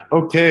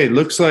Okay,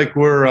 looks like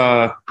we're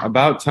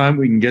about time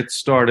we can get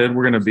started.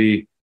 We're going to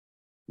be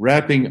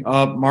wrapping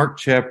up Mark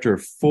chapter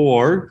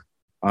 4,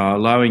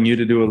 allowing you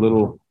to do a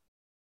little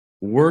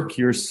work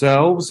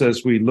yourselves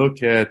as we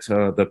look at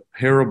the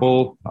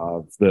parable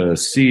of the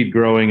seed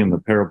growing and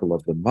the parable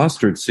of the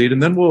mustard seed.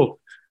 And then we'll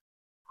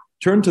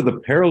turn to the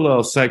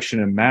parallel section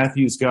in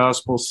Matthew's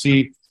gospel,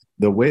 see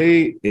the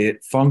way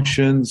it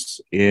functions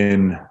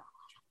in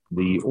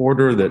the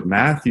order that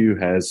Matthew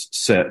has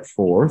set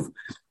forth.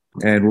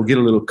 And we'll get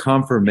a little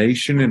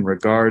confirmation in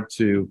regard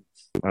to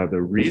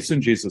the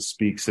reason Jesus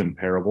speaks in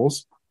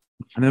parables.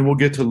 And then we'll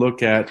get to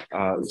look at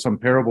some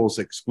parables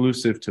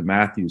exclusive to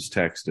Matthew's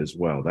text as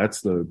well.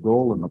 That's the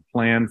goal and the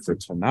plan for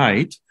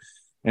tonight.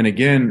 And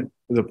again,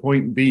 the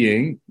point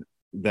being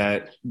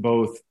that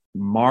both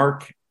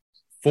Mark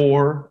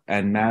 4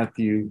 and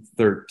Matthew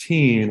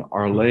 13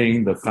 are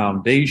laying the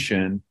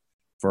foundation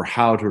for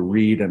how to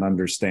read and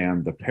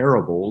understand the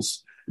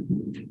parables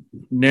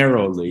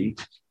narrowly,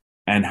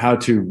 and how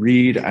to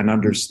read and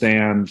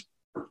understand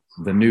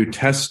the New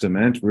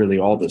Testament, really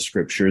all the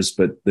scriptures,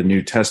 but the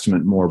New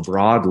Testament more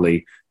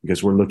broadly,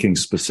 because we're looking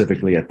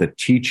specifically at the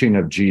teaching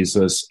of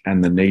Jesus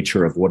and the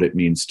nature of what it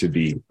means to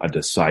be a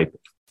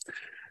disciple.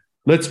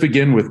 Let's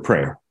begin with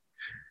prayer.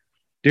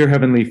 Dear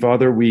Heavenly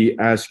Father, we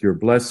ask your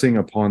blessing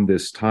upon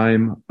this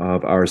time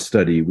of our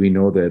study. We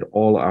know that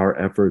all our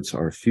efforts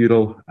are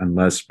futile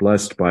unless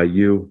blessed by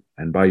you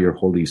and by your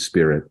Holy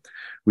Spirit.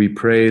 We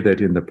pray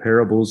that in the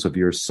parables of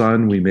your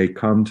Son, we may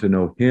come to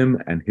know him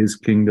and his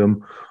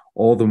kingdom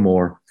all the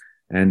more,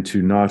 and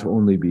to not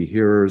only be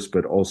hearers,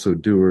 but also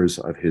doers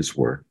of his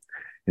word.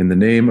 In the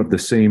name of the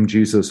same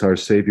Jesus, our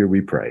Savior,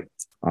 we pray.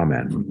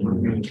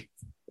 Amen.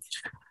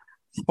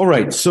 All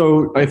right,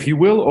 so if you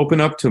will, open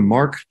up to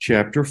Mark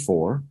chapter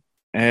 4,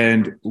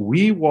 and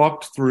we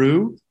walked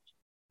through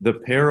the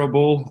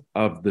parable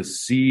of the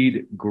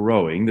seed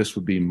growing. This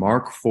would be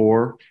Mark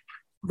 4,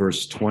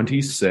 verse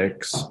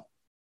 26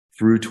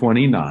 through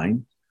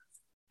 29.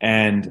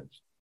 And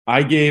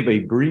I gave a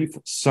brief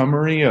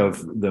summary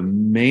of the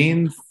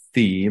main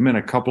theme and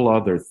a couple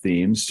other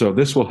themes. So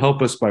this will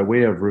help us by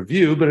way of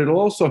review, but it'll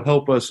also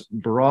help us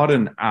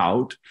broaden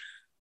out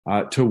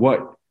to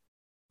what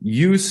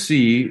you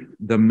see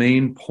the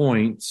main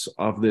points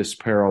of this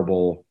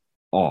parable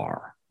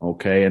are.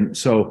 Okay. And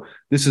so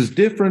this is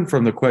different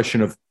from the question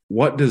of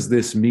what does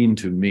this mean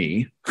to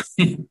me?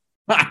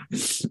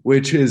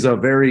 Which is a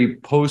very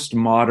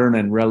postmodern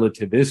and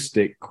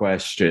relativistic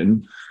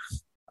question.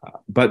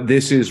 But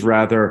this is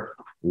rather,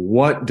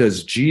 what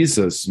does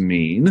Jesus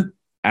mean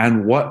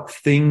and what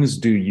things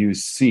do you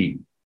see?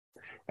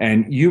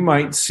 And you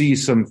might see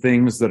some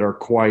things that are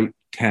quite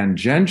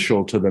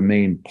tangential to the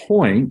main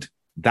point.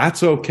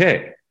 That's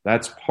okay.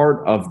 That's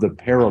part of the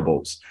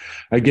parables.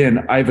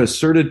 Again, I've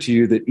asserted to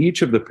you that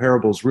each of the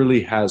parables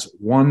really has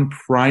one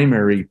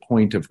primary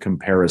point of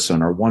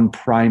comparison or one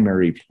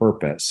primary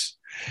purpose.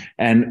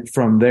 And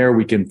from there,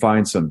 we can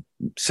find some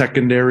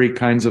secondary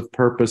kinds of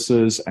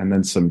purposes and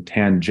then some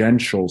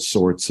tangential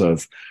sorts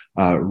of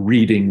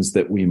readings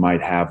that we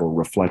might have or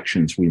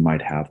reflections we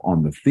might have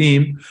on the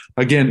theme,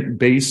 again,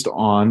 based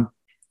on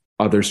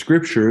other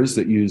scriptures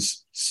that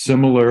use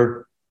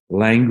similar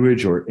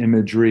language or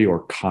imagery or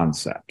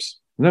concepts.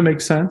 Does that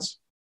make sense?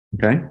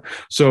 Okay.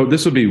 So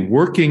this will be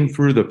working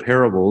through the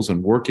parables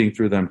and working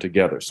through them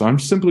together. So I'm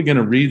simply going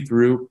to read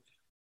through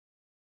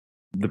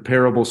the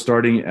parable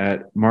starting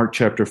at Mark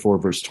chapter 4,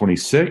 verse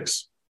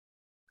 26,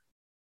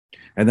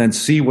 and then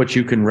see what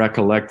you can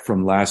recollect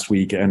from last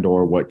week and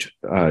or what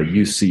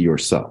you see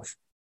yourself.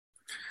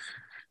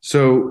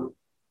 So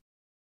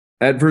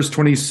at verse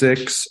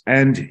 26,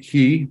 and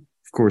he,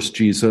 of course,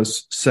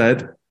 Jesus,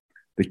 said,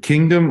 "The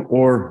kingdom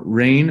or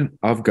reign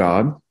of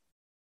God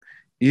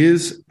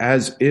is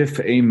as if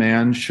a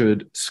man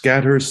should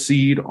scatter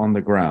seed on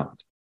the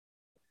ground.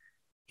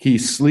 He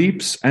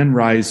sleeps and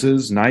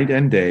rises night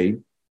and day,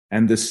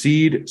 and the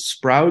seed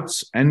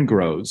sprouts and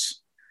grows.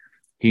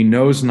 He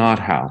knows not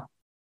how.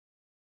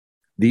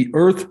 The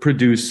earth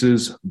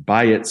produces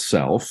by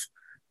itself,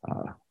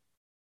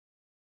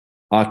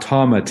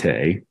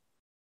 automate,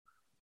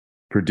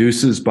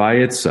 produces by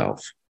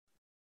itself,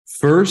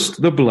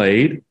 first the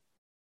blade,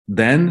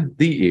 then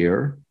the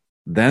ear,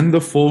 then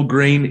the full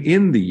grain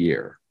in the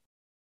ear.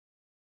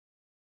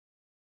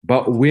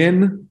 But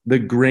when the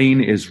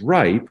grain is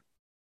ripe,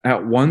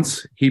 at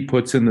once he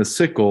puts in the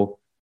sickle,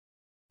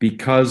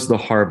 because the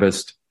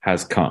harvest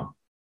has come."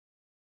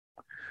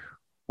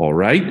 All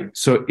right.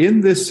 So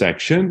in this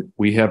section,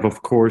 we have,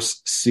 of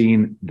course,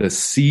 seen the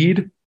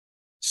seed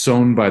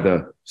sown by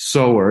the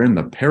sower in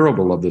the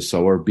parable of the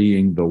sower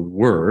being the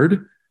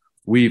word.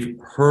 We've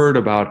heard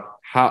about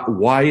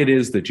why it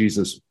is that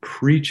Jesus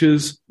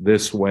preaches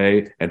this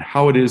way and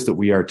how it is that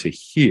we are to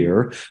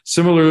hear.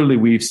 Similarly,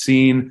 we've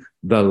seen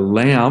the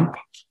lamp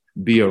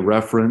be a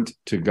referent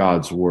to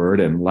God's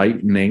word,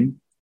 enlightening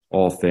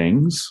all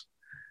things.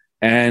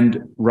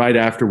 And right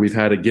after, we've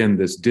had, again,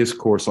 this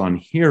discourse on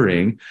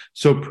hearing.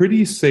 So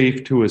pretty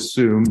safe to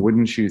assume,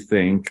 wouldn't you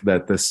think,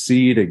 that the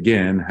seed,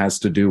 again, has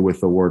to do with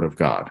the word of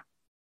God?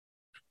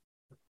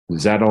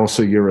 Is that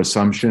also your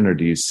assumption, or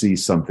do you see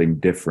something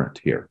different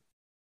here?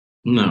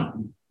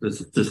 No,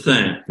 it's the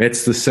same.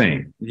 It's the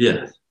same.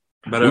 Yes.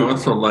 But I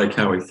also like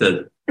how he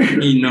said,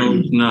 he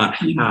knows not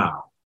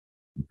how.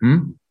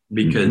 Mm-hmm.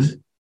 Because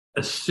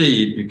a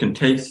seed, you can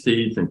take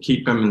seeds and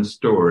keep them in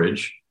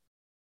storage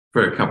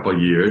for a couple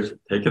of years,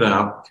 take it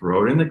out,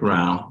 throw it in the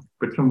ground,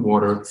 put some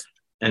water,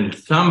 and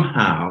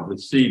somehow the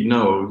seed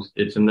knows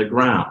it's in the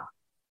ground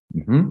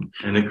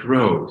and it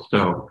grows.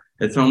 So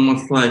it's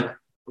almost like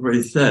what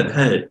he said,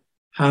 hey,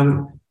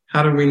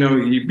 how do we know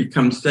you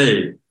become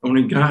saved?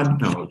 Only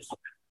God knows.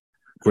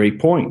 Great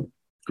point.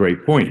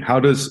 Great point. How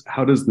does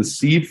the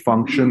seed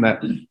function?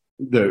 That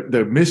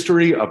the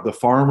mystery of the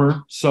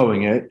farmer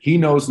sowing it, he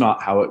knows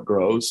not how it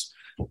grows.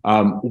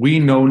 We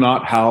know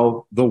not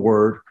how the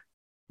word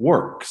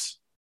works,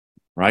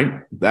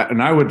 right?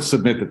 And I would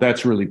submit that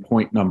that's really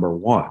point number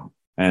one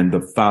and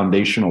the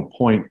foundational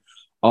point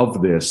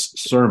of this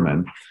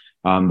sermon,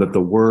 that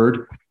the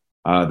word,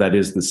 that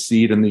is the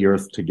seed and the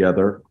earth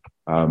together,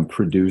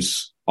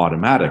 produce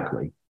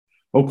automatically.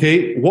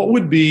 Okay, what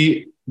would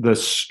be the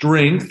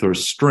strength or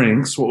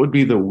strengths? What would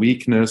be the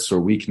weakness or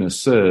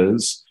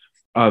weaknesses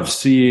of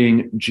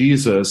seeing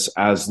Jesus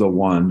as the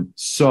one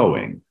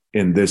sowing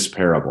in this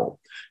parable?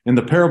 In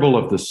the parable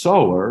of the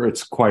sower,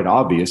 it's quite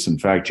obvious. In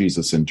fact,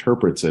 Jesus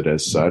interprets it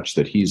as such,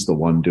 that he's the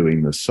one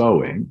doing the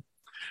sowing.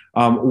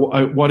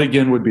 What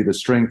again would be the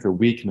strength or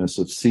weakness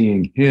of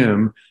seeing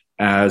him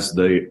as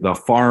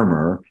the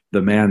farmer,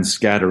 the man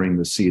scattering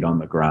the seed on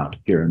the ground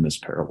here in this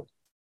parable?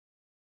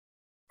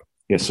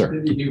 Yes, sir.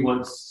 Did he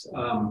want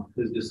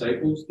his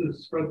disciples to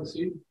spread the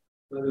seed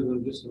rather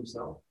than just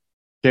himself?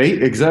 Okay,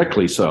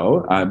 exactly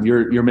so.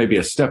 You're maybe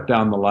a step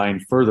down the line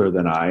further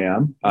than I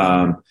am.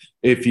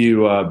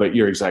 But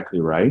you're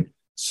exactly right.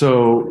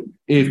 So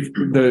if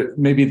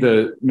maybe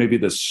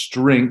the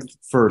strength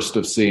first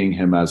of seeing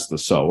him as the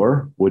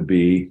sower would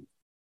be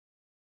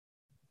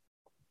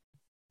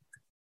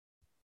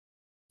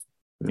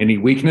any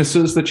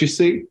weaknesses that you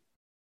see?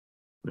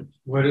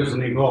 Why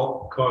doesn't he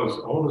cause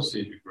all the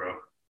seed to grow?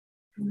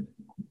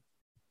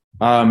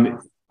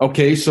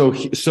 Okay,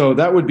 so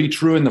that would be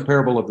true in the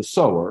parable of the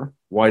sower.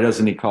 Why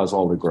doesn't he cause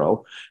all to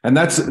grow? And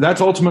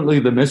that's ultimately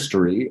the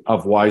mystery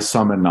of why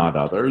some and not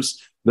others.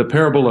 The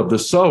parable of the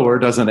sower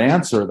doesn't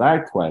answer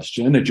that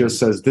question. It just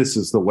says this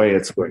is the way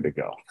it's going to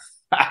go.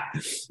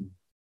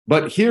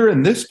 But here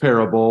in this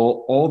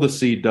parable, all the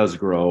seed does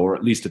grow, or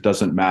at least it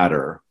doesn't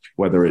matter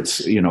whether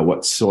it's,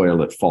 what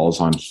soil it falls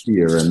on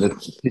here in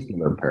this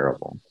particular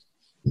parable.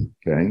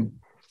 Okay.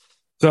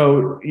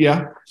 So,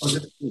 yeah.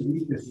 The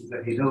weakness is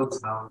that he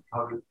knows how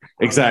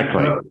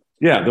exactly.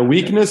 Yeah, the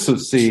weakness of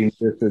seeing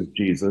this as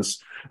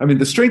Jesus. I mean,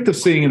 the strength of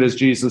seeing it as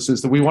Jesus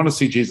is that we want to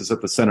see Jesus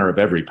at the center of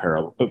every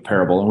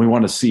parable, and we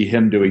want to see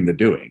him doing the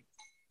doing.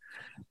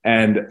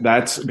 And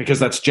that's because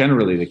that's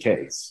generally the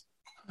case.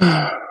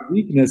 The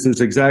weakness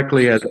is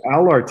exactly as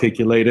Al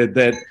articulated,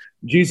 that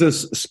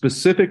Jesus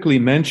specifically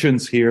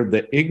mentions here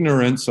the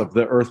ignorance of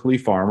the earthly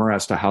farmer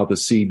as to how the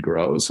seed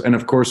grows. And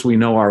of course, we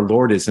know our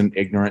Lord isn't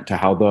ignorant to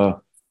how the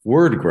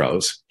word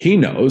grows. He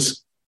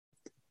knows.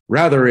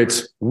 Rather,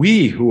 it's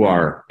we who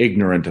are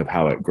ignorant of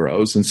how it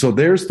grows. And so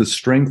there's the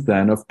strength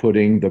then of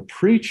putting the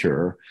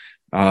preacher,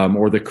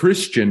 or the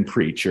Christian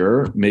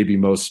preacher, maybe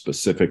most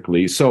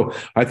specifically. So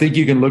I think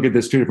you can look at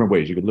this two different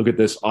ways. You could look at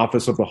this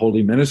office of the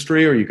holy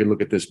ministry, or you could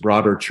look at this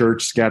broader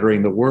church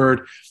scattering the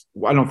word.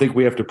 I don't think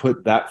we have to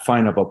put that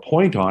fine of a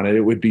point on it.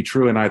 It would be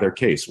true in either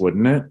case,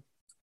 wouldn't it?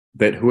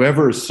 That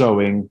whoever is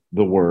sowing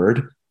the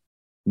word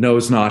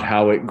knows not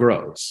how it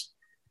grows.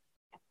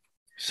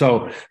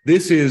 So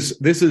this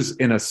is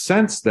in a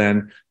sense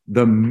then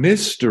the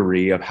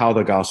mystery of how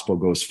the gospel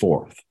goes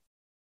forth.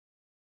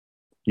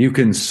 You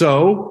can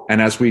sow,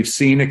 and as we've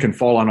seen, it can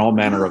fall on all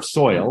manner of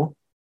soil.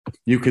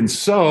 You can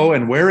sow,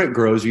 and where it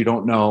grows, you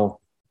don't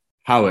know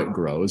how it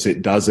grows.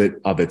 It does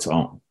it of its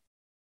own.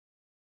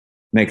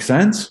 Make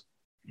sense?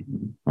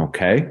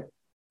 Okay.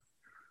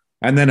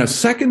 And then a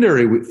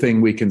secondary thing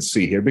we can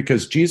see here,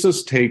 because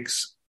Jesus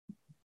takes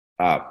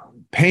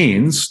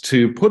pains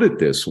to put it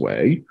this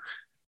way.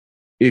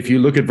 If you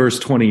look at verse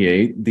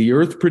 28, the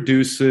earth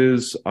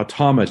produces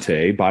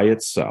automate by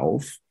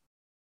itself.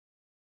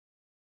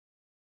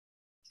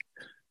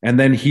 And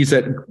then he's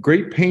at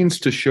great pains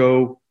to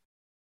show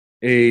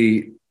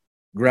a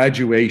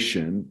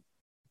graduation.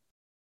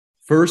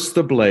 First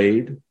the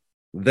blade,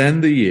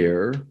 then the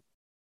ear,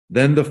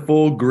 then the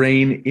full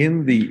grain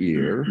in the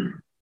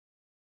ear.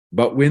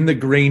 But when the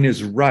grain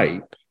is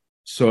ripe,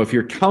 so if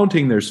you're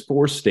counting, there's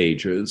 4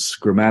 stages.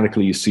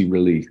 Grammatically, you see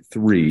really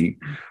 3.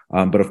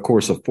 But of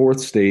course, a 4th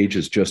stage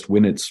is just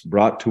when it's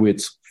brought to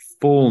its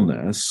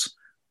fullness.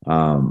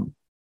 In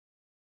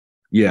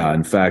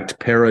fact,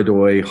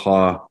 paradoi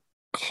ha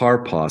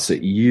karpos,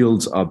 it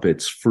yields up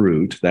its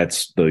fruit.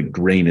 That's the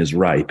grain is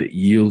ripe. It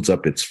yields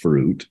up its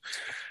fruit.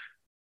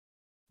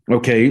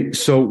 Okay,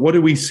 so what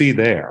do we see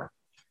there?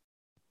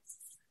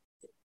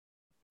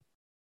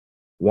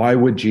 Why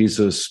would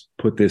Jesus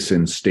put this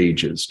in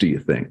stages, do you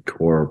think?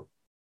 Or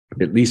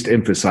at least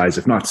emphasize,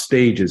 if not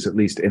stages, at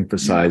least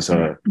emphasize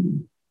a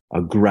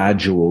a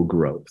gradual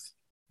growth.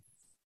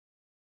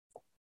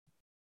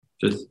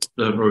 Just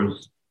that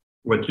was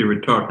what you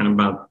were talking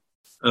about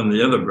on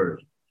the other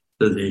verse.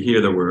 Does you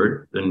hear the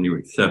word, then you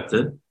accept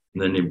it, and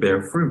then you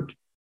bear fruit.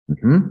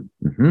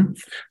 Mm-hmm. Mm-hmm.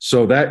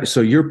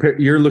 So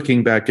you're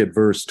looking back at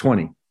verse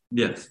 20.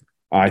 Yes.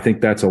 I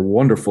think that's a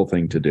wonderful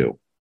thing to do.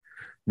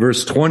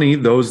 Verse 20,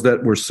 those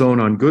that were sown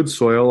on good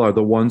soil are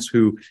the ones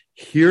who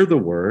hear the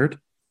word,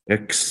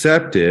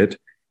 accept it,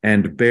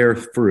 and bear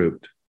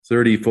fruit,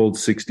 30-fold,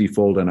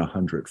 60-fold, and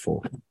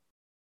 100-fold.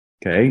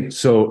 Okay,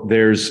 so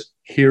there's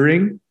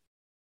hearing,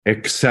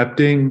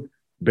 accepting,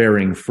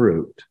 bearing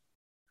fruit.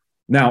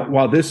 Now,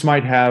 while this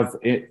might have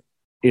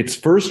its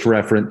first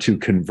reference to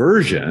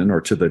conversion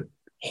or to the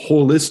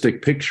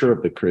holistic picture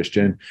of the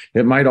Christian,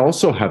 it might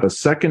also have a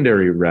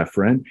secondary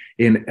reference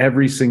in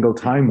every single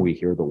time we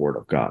hear the word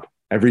of God.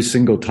 Every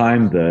single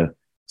time the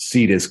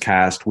seed is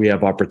cast, we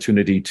have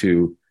opportunity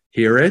to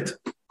hear it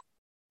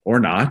or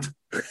not,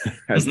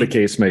 as the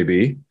case may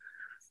be,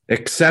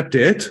 accept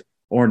it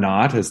or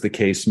not, as the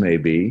case may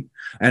be,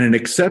 and in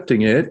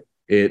accepting it,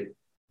 it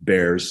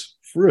bears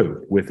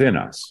fruit within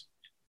us.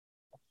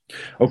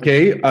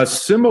 Okay, a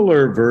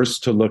similar verse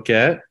to look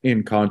at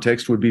in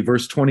context would be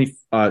verse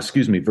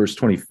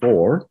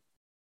 24,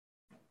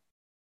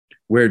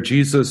 where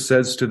Jesus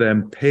says to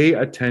them, pay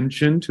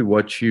attention to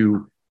what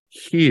you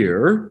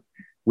hear.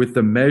 With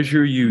the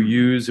measure you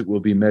use, it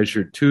will be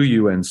measured to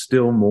you, and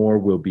still more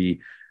will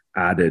be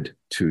added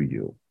to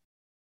you.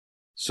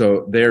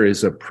 So there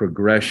is a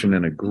progression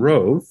and a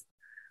growth.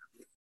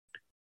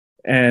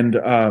 And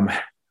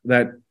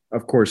that,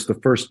 of course, the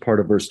first part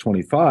of verse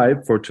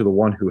 25, for to the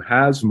one who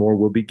has, more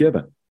will be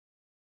given.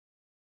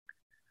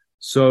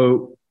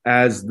 So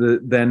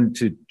then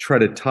to try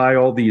to tie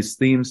all these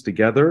themes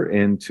together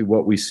into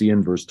what we see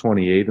in verse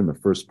 28 and the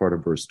first part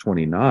of verse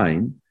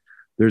 29,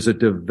 there's a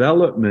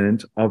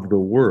development of the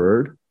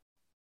word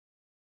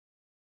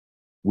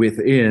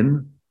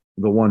within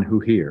the one who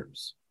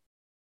hears.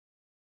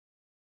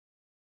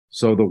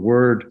 So the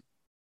word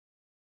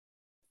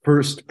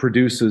first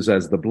produces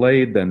as the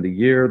blade, then the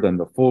ear, then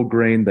the full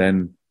grain,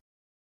 then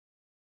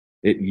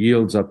it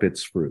yields up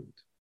its fruit.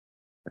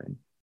 Okay.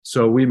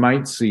 So we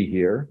might see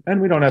here,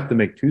 and we don't have to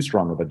make too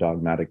strong of a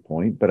dogmatic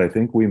point, but I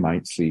think we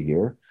might see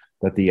here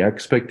that the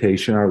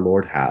expectation our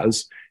Lord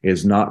has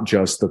is not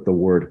just that the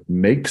word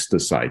makes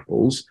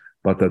disciples,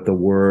 but that the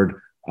word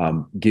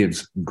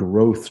gives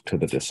growth to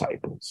the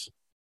disciples.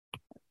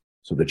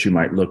 So that you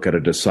might look at a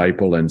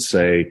disciple and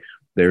say,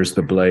 there's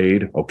the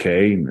blade,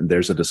 okay, and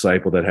there's a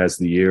disciple that has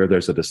the ear,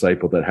 there's a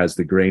disciple that has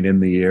the grain in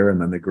the ear, and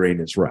then the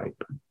grain is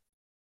ripe.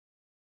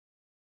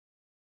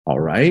 All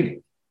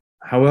right.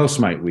 How else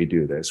might we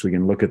do this? We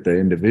can look at the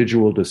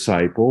individual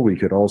disciple. We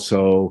could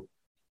also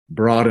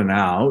broaden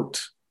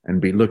out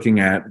and be looking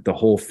at the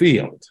whole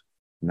field.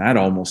 And that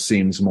almost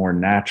seems more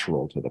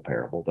natural to the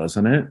parable,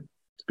 doesn't it?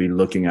 To be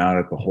looking out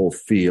at the whole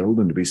field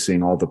and to be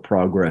seeing all the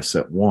progress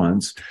at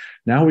once.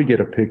 Now we get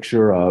a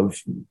picture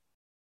of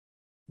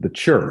the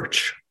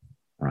church,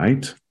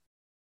 right?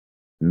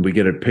 And we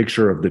get a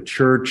picture of the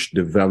church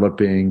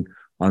developing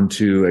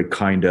onto a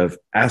kind of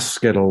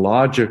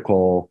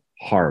eschatological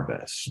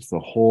harvest. The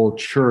whole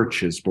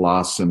church is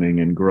blossoming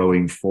and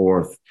growing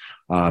forth.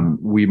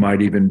 We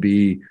might even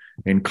be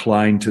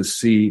inclined to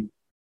see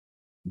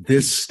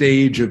this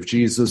stage of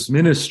Jesus'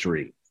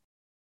 ministry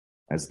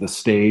as the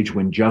stage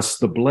when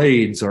just the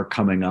blades are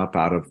coming up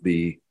out of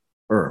the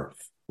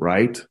earth,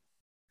 right?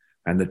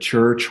 And the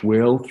church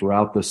will,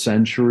 throughout the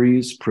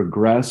centuries,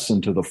 progress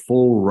into the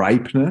full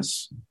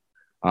ripeness.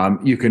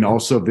 You can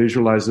also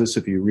visualize this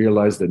if you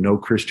realize that no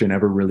Christian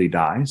ever really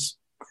dies,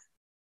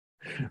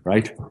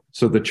 right?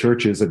 So the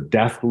church is a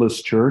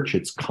deathless church.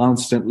 It's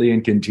constantly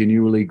and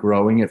continually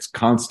growing. It's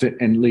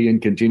constantly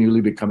and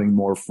continually becoming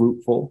more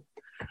fruitful.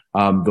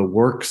 The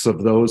works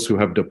of those who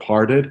have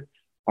departed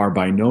have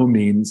by no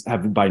means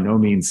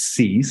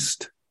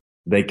ceased.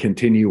 They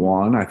continue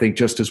on. I think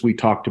just as we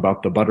talked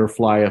about the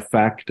butterfly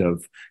effect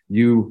of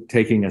you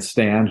taking a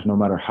stand, no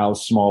matter how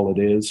small it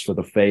is, for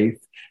the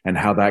faith and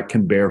how that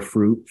can bear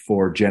fruit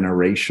for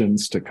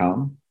generations to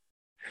come.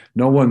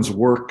 No one's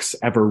works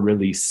ever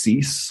really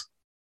cease.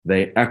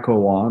 They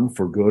echo on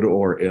for good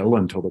or ill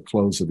until the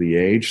close of the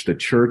age. The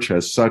church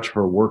as such,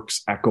 her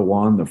works echo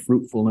on, the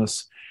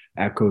fruitfulness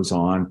echoes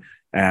on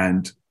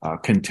and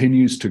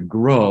continues to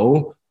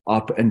grow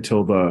up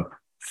until the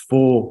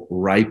full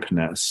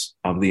ripeness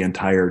of the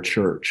entire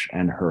church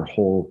and her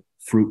whole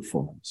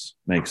fruitfulness.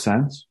 Make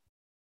sense?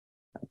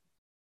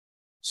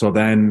 So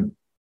then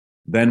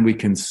we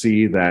can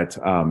see that,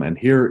 and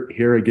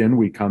here again,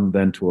 we come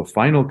then to a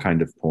final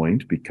kind of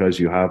point, because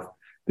you have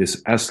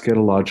this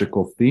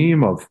eschatological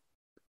theme of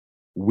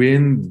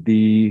when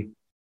the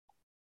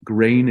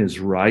grain is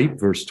ripe,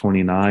 verse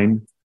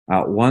 29,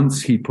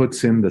 once he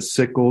puts in the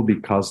sickle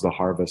because the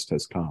harvest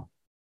has come.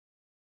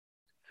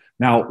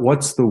 Now,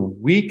 what's the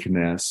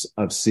weakness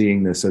of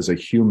seeing this as a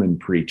human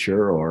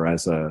preacher or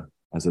as a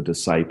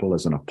disciple,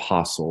 as an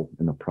apostle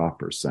in the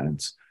proper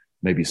sense?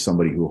 Maybe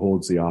somebody who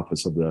holds the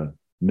office of the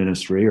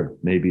ministry, or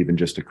maybe even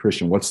just a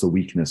Christian. What's the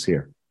weakness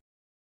here?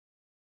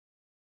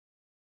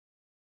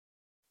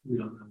 We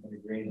don't know what a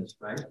grain is,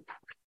 right?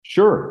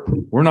 Sure.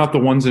 We're not the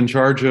ones in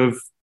charge of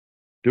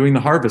doing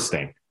the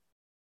harvesting.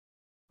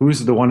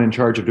 Who's the one in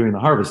charge of doing the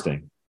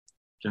harvesting?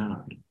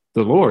 God.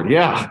 The Lord.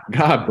 Yeah,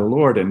 God, the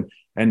Lord,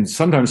 and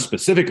sometimes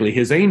specifically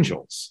his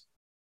angels.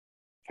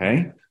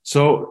 Okay.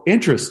 So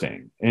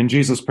interesting. In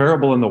Jesus'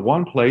 parable, in the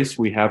one place,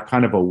 we have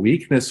kind of a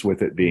weakness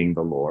with it being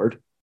the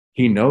Lord.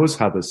 He knows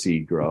how the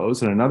seed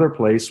grows. In another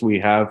place,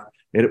 we have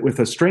it with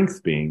a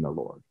strength being the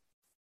Lord.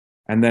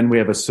 And then we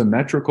have a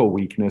symmetrical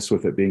weakness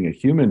with it being a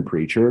human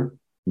preacher.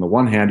 On the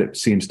one hand, it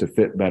seems to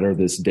fit better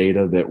this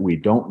data that we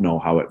don't know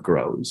how it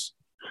grows,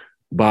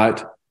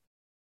 but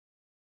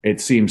it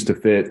seems to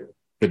fit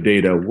the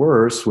data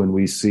worse when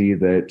we see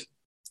that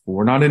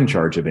we're not in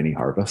charge of any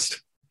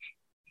harvest.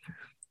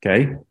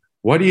 Okay.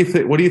 What do you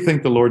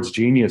think the Lord's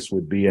genius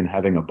would be in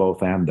having a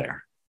both and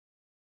there?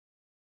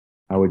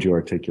 How would you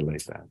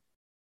articulate that?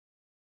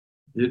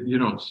 You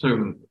don't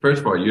assume,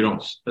 first of all, you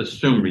don't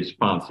assume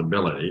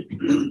responsibility.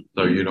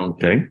 So you don't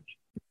get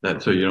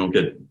that, so you don't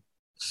get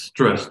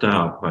stressed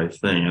out by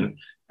saying it.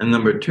 And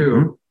number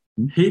two,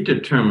 he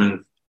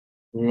determines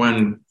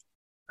when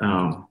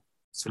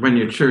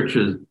your church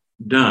is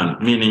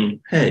done,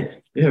 meaning,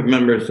 hey, you have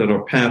members that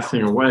are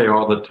passing away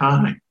all the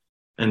time.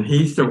 And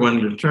he's the one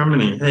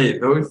determining, hey,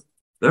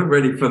 they're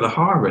ready for the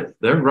harvest.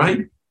 They're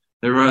right.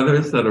 There are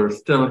others that are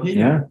still here.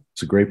 Yeah,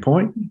 it's a great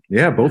point.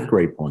 Yeah, both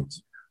great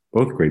points.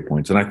 Both great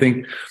points. And I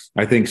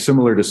think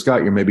similar to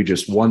Scott, you're maybe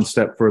just one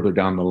step further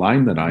down the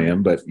line than I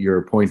am, but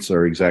your points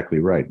are exactly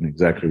right and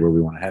exactly where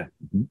we want to head.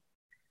 Mm-hmm.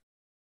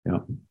 Yeah.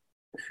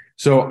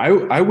 So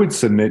I would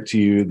submit to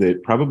you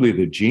that probably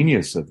the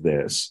genius of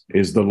this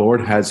is the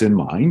Lord has in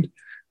mind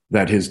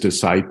that his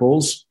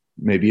disciples,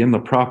 maybe in the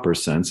proper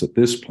sense at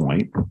this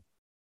point,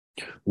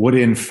 would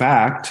in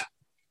fact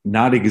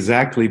not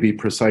exactly be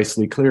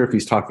precisely clear if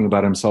he's talking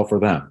about himself or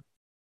them.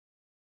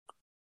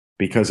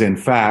 Because in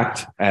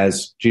fact,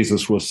 as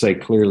Jesus will say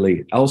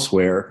clearly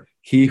elsewhere,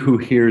 he who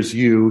hears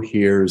you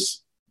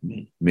hears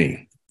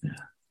me.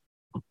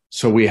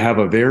 So we have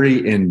a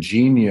very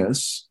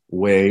ingenious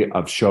way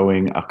of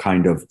showing a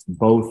kind of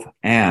both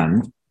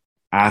and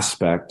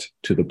aspect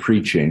to the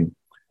preaching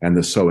and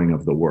the sowing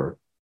of the word.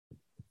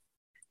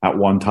 At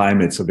one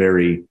time, it's a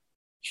very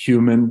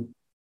human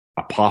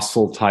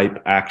apostle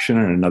type action,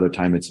 and another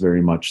time it's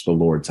very much the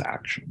Lord's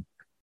action.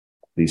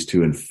 These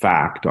two, in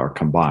fact, are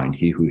combined.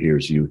 He who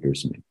hears you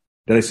hears me.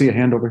 Did I see a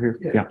hand over here?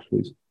 Yeah,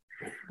 please.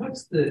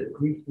 What's the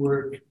Greek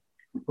word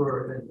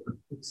for,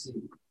 let's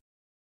see,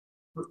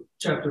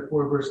 chapter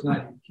 4, verse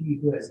 9, he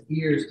who has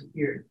ears to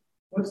hear.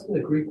 What's the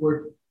Greek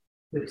word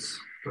that's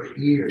for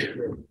ear?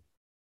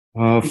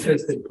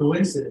 Because the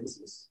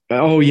coincidences.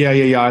 Oh,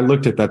 yeah. I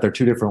looked at that. They're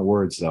two different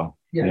words, though.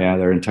 Yeah,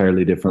 they're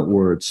entirely different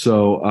words.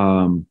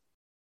 So,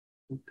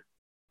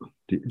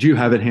 do you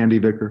have it handy,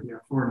 Vicar? Yeah,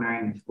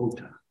 4:9 is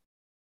ota.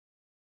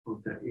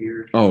 Ota,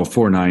 ear. Oh,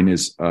 4:9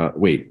 is,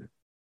 wait.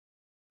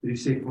 Did you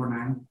say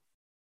 4:9?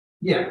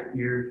 Yeah.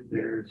 Ear,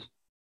 there's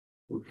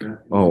ota.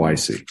 Oh, I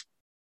see.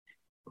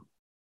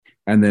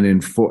 And then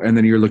and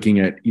then you're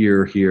looking at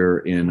ear here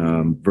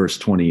in verse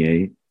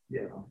 28.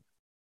 Yeah.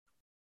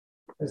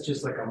 That's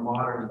just like a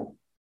modern.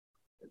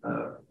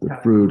 The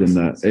fruit and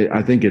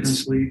I think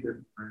it's,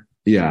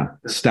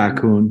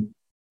 stakun.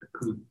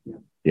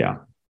 Yeah.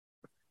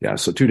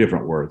 So two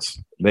different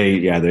words.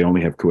 They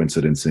only have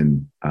coincidence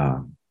in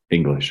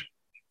English.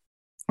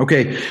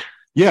 Okay.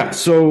 Yeah.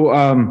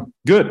 So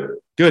good.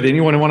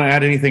 Anyone want to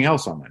add anything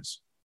else on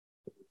this?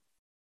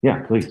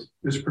 Yeah, please.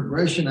 This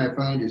progression I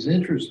find is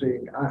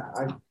interesting.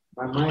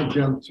 My mind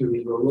jumped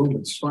to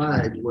Romans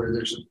 5, where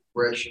there's a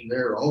progression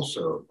there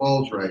also.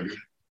 Paul's writing,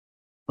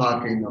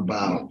 talking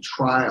about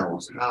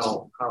trials,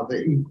 how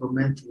they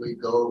incrementally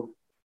go.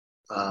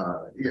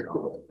 In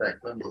fact,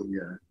 let me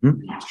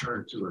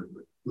turn to it.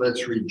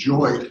 Let's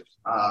rejoice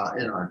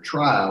in our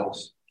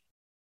trials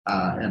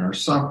and our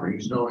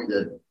sufferings, knowing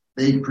that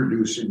they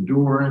produce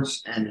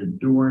endurance, and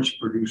endurance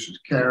produces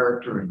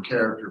character, and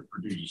character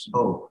produces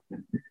hope.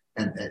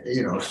 And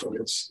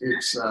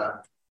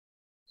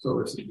so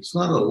it's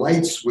not a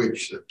light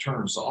switch that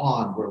turns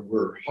on where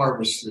we're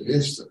harvested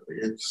instantly.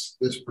 It's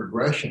this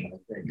progression,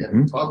 I think,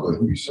 and probably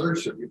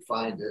research that we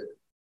find it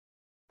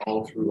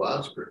all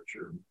throughout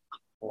Scripture,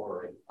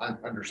 or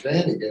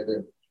understanding it.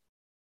 And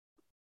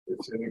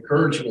it's an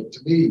encouragement to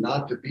me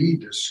not to be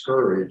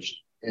discouraged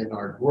in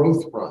our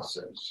growth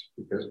process,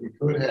 because we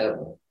could have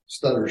a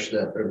stutter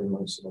step every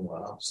once in a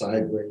while,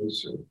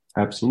 sideways.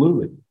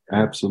 Absolutely.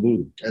 As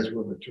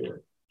we're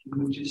maturing.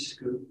 Can we just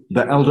scoot?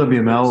 The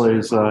LWML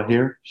is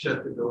here.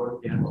 Shut the door.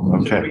 Yeah.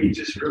 Okay. So we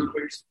just real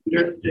quick.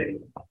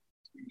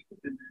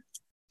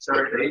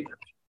 Sorry, Dave.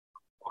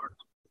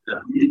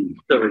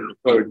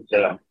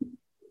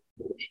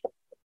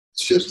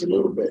 It's just a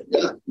little bit,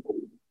 yeah.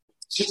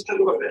 Just a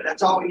little bit.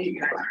 That's all we need,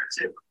 guys.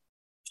 That's it.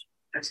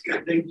 That's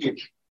good. Thank you.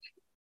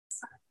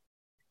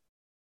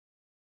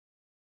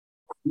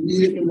 You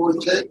need any more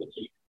technical?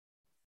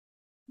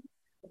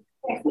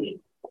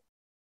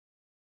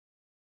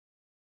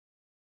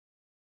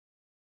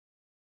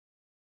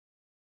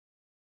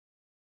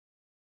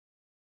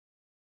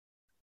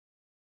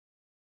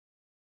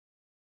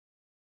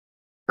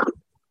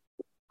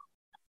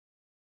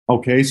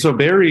 Okay, so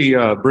Barry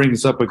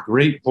brings up a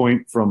great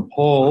point from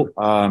Paul,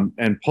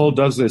 and Paul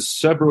does this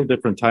several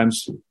different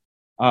times,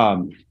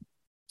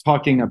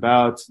 talking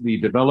about the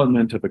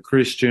development of a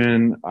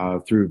Christian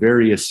through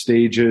various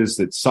stages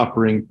that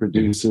suffering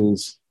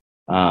produces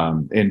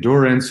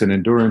endurance, and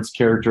endurance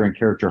character, and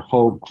character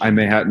hope. I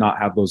may not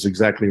have those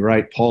exactly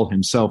right. Paul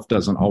himself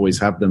doesn't always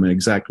have them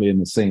exactly in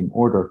the same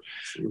order.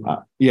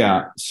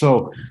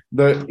 So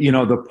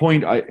the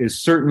point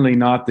is certainly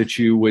not that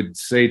you would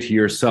say to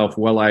yourself,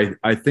 well,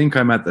 I think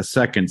I'm at the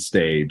second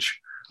stage.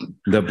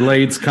 The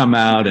blades come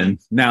out and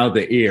now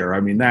the ear.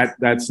 I mean,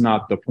 that's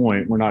not the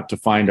point. We're not to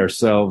find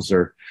ourselves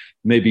or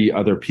maybe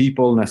other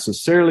people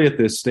necessarily at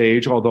this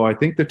stage, although I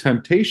think the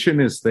temptation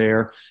is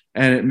there.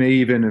 And it may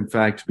even, in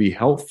fact, be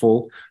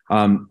helpful,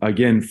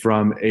 again,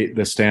 from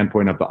the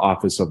standpoint of the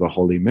office of the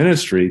holy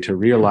ministry, to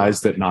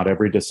realize that not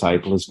every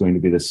disciple is going to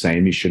be the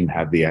same. You shouldn't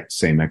have the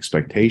same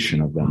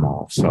expectation of them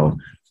all. So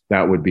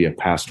that would be a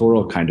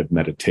pastoral kind of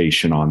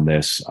meditation on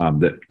this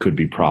that could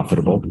be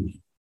profitable.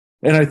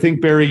 And I think,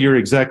 Barry, you're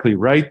exactly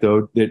right,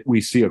 though, that we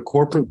see a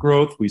corporate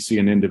growth, we see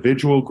an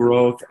individual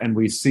growth, and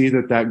we see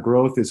that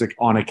growth is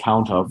on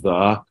account of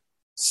the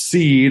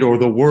seed or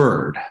the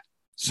word.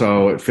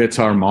 So it fits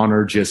our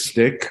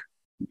monergistic,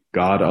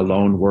 God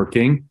alone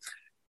working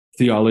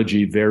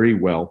theology very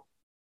well,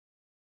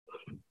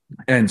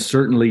 and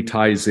certainly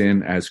ties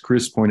in, as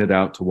Chris pointed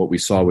out, to what we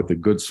saw with the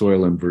good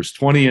soil in verse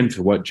 20 and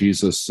to what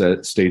Jesus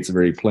states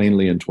very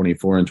plainly in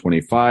 24 and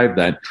 25,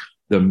 that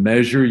the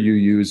measure you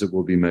use, it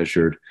will be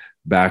measured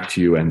back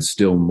to you, and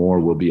still more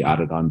will be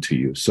added unto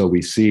you. So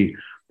we see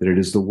that it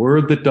is the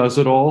word that does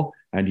it all,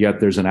 and yet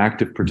there's an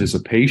active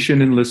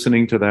participation in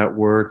listening to that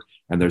word,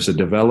 and there's a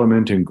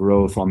development and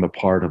growth on the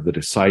part of the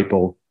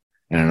disciple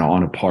and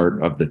on a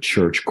part of the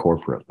church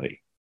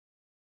corporately.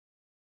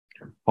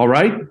 All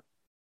right?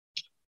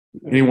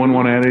 Anyone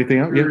want to add anything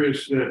else? There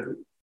is in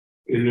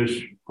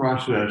this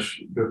process,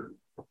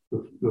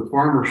 the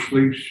farmer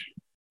sleeps,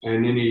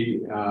 and then he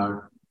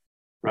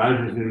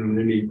rises and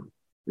then he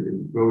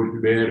goes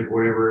to bed or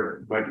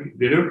whatever. But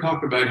they don't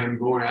talk about him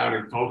going out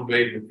and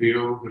cultivating the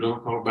fields. They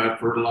don't talk about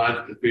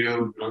fertilizing the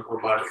fields. They don't talk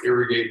about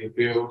irrigating the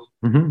fields,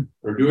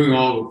 or doing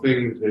all the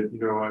things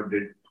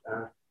that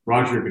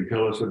Roger can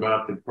tell us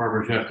about that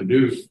farmers have to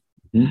do.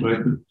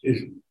 But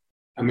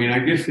I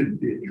guess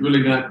it's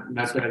really not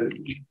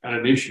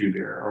an issue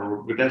there,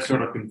 or would that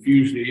sort of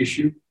confuse the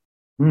issue?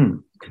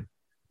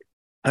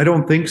 I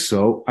don't think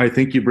so. I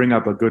think you bring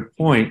up a good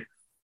point.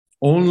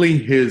 Only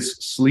his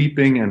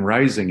sleeping and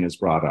rising is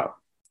brought up.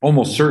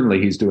 Almost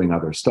certainly he's doing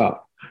other stuff.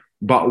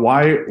 But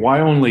why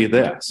only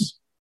this?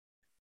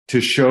 To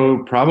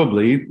show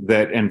probably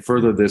that, and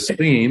further this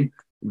theme,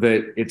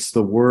 that it's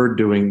the word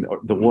doing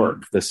the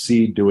work, the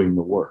seed doing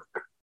the work.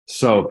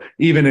 So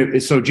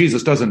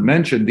Jesus doesn't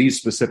mention these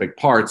specific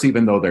parts,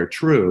 even though they're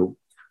true,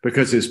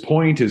 because his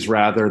point is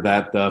rather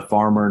that the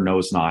farmer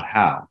knows not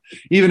how.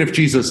 Even if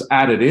Jesus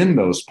added in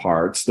those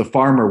parts, the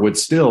farmer would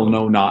still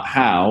know not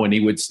how, and he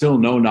would still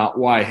know not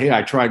why. Hey,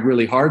 I tried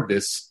really hard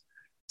this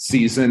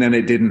season and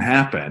it didn't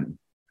happen.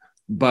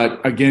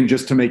 But again,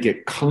 just to make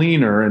it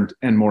cleaner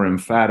and more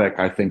emphatic,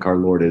 I think our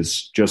Lord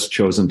has just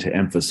chosen to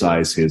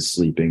emphasize his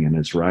sleeping and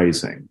his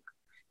rising.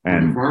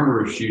 And the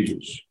farmer is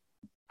Jesus.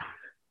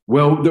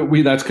 Well,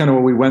 that's kind of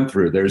what we went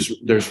through.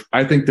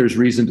 I think there's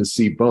reason to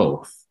see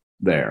both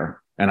there.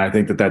 And I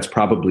think that's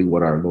probably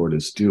what our Lord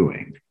is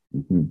doing.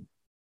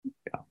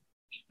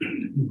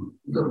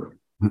 So,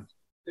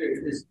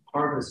 is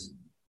harvest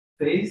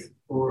faith,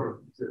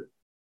 or is it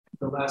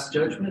the last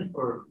judgment,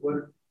 or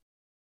what?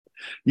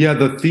 Yeah,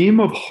 the theme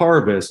of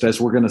harvest,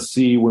 as we're going to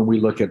see when we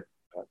look at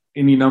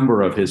any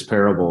number of his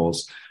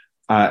parables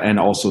and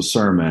also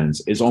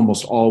sermons, is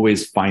almost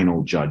always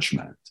final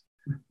judgment.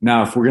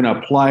 Now, if we're going to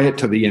apply it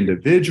to the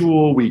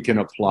individual, we can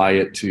apply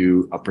it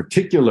to a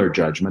particular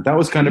judgment. That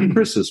was kind of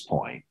Chris's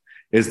point,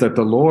 is that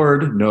the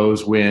Lord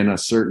knows when a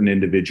certain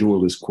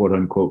individual is quote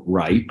unquote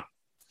ripe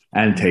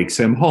and takes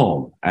him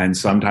home. And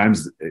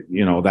sometimes,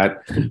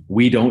 that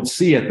we don't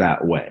see it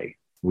that way.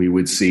 We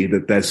would see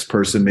that this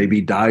person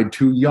maybe died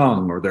too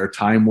young or their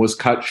time was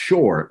cut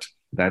short.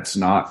 That's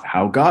not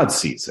how God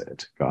sees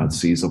it. God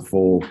sees a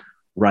full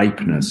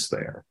ripeness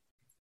there.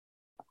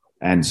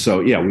 And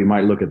so, we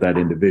might look at that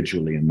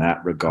individually in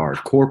that regard.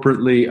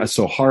 Corporately,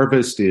 so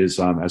harvest is,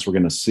 as we're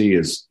going to see,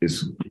 is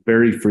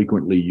very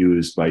frequently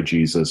used by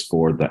Jesus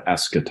for the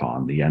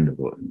eschaton, the end of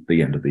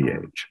the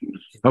age.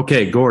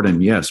 Okay, Gordon,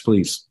 yes,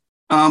 please.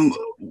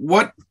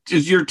 What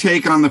is your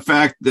take on the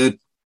fact that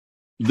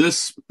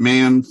this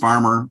man,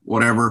 farmer,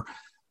 whatever,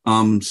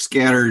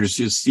 scatters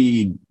his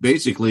seed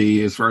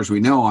basically, as far as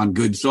we know, on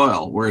good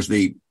soil, whereas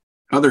the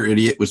other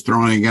idiot was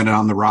throwing it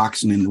on the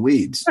rocks and in the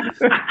weeds?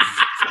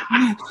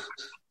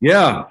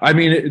 Yeah, I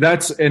mean,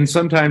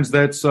 sometimes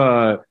that's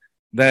that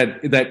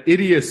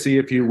idiocy,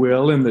 if you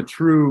will, in the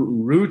true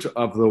root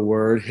of the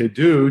word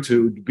hidu,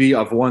 to be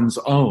of one's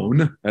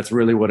own. That's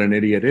really what an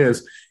idiot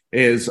is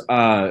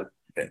an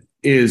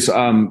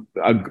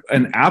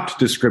apt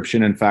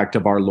description, in fact,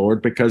 of our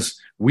Lord, because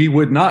we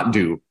would not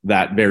do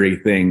that very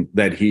thing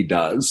that he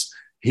does.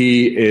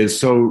 He is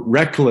so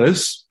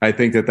reckless. I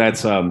think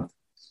that's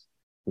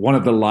one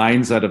of the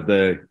lines out of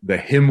the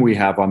hymn we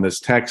have on this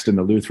text in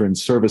the Lutheran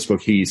service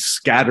book. He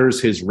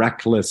scatters his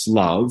reckless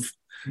love.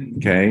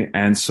 Okay.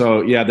 And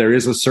so, yeah, there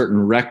is a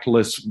certain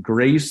reckless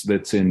grace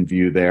that's in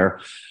view there.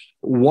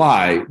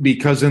 Why?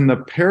 Because in the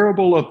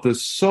parable of the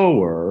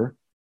sower,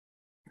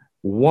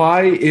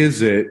 why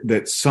is it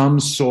that some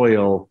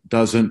soil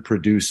doesn't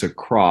produce a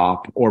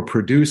crop, or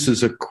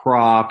produces a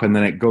crop and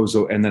then it goes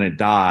and then it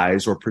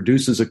dies, or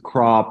produces a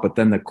crop, but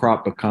then the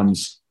crop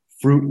becomes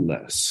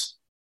fruitless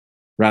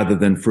rather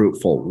than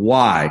fruitful?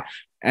 Why?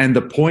 And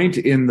the point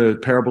in the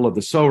parable of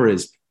the sower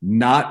is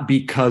not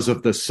because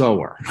of the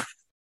sower,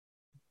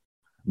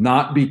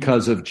 not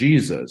because of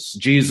Jesus.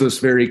 Jesus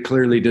very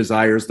clearly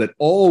desires that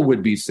all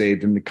would be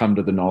saved and to come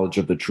to the knowledge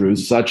of the truth,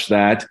 such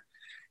that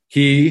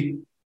he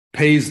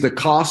pays the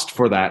cost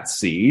for that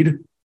seed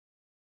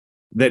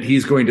that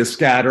he's going to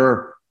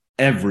scatter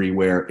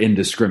everywhere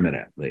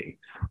indiscriminately.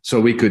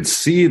 So we could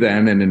see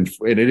then, and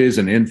it is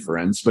an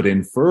inference, but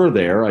infer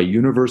there a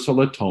universal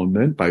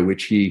atonement by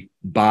which he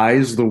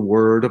buys the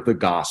word of the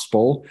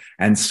gospel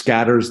and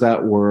scatters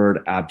that word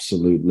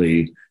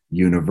absolutely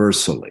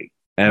universally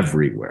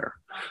everywhere.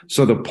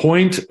 So the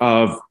point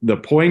of the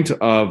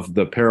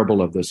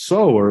parable of the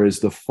sower is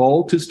the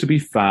fault is to be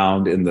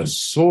found in the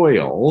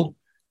soil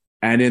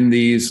and in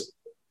these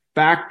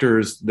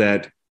factors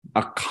that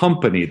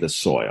accompany the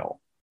soil: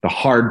 the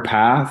hard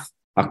path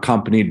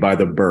accompanied by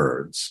the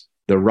birds,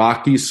 the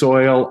rocky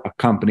soil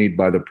accompanied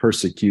by the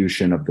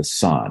persecution of the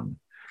sun,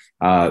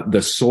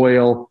 the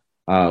soil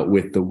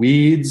with the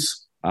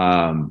weeds.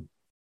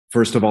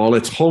 First of all,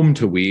 it's home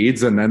to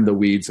weeds, and then the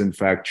weeds, in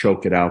fact,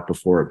 choke it out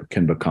before it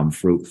can become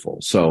fruitful.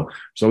 So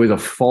there's always a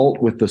fault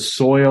with the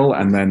soil,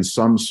 and then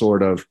some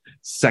sort of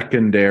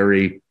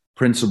secondary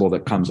principle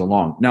that comes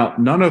along. Now,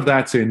 none of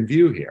that's in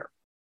view here.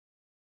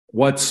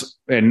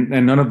 And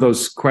none of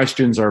those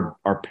questions are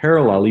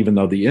parallel, even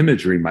though the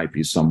imagery might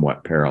be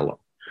somewhat parallel.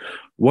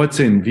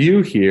 What's in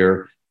view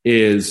here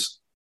is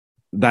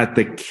that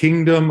the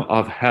kingdom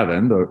of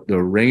heaven,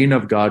 the reign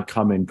of God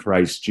come in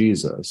Christ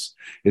Jesus,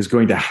 is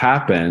going to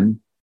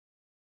happen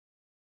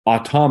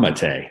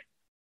automatically,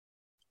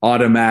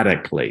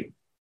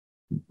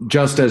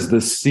 just as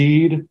the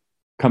seed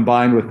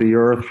combined with the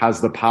earth has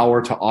the power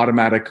to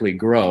automatically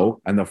grow,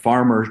 and the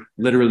farmer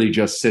literally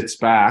just sits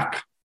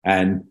back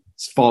and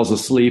falls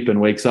asleep and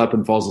wakes up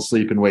and falls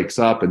asleep and wakes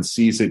up and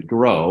sees it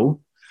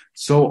grow,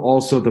 so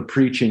also the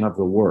preaching of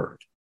the word.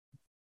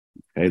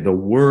 Okay, the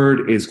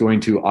word is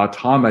going to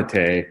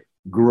automate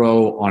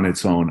grow on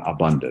its own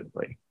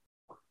abundantly.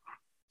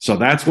 So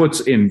that's what's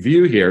in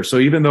view here. So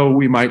even though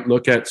we might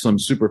look at some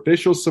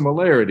superficial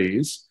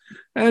similarities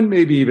and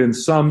maybe even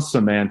some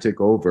semantic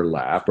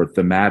overlap or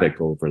thematic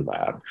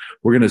overlap,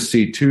 we're going to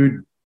see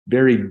two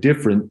very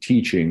different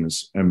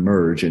teachings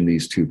emerge in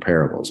these two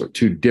parables, or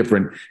two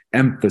different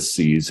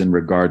emphases in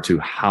regard to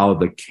how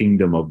the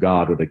kingdom of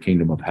God or the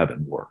kingdom of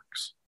heaven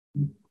works.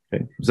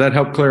 Okay. Does that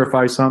help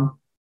clarify some?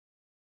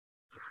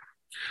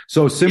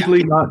 So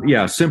simply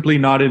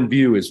not in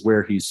view is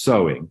where he's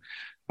sowing.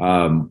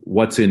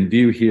 What's in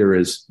view here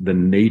is the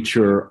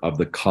nature of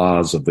the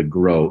cause of the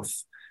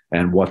growth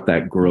and what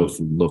that growth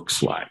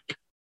looks like.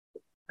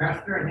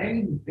 Pastor, and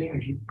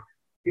anything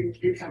you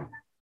can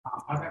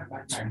like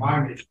my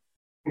mind is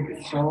we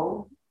could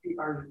sow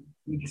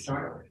each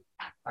soil,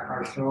 like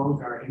our souls,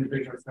 our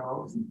individual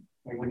souls,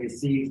 and when you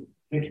see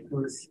it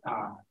was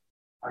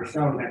our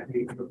soul that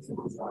we look to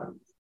the soil.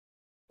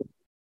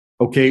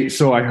 Okay,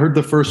 so I heard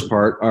the first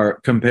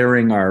part,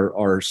 comparing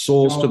our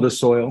souls to the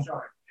soil.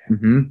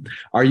 Mm-hmm.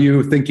 Are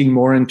you thinking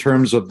more in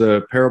terms of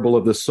the parable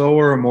of the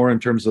sower, or more in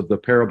terms of the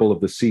parable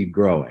of the seed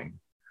growing?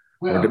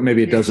 Well, or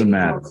maybe it doesn't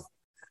matter.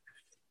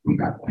 We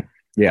got that.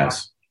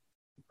 Yes.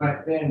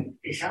 But then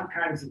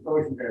sometimes it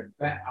goes into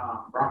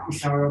rocky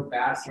soil,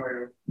 bad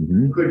soil.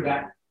 Mm-hmm. Could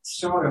that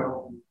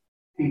soil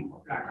be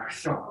like our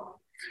soil?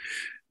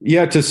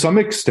 Yeah, to some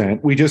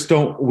extent. We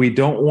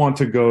don't want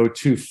to go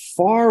too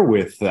far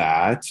with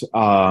that.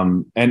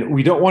 And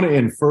we don't want to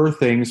infer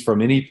things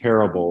from any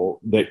parable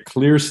that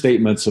clear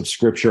statements of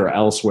Scripture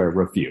elsewhere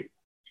refute.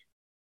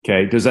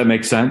 Okay, does that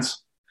make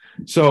sense?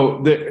 So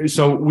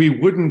we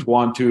wouldn't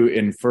want to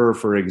infer,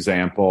 for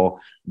example,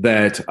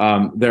 that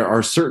there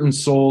are certain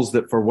souls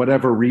that for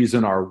whatever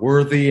reason are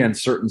worthy and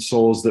certain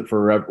souls that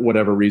for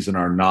whatever reason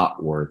are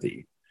not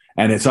worthy.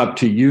 And it's up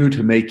to you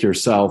to make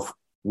yourself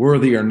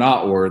worthy or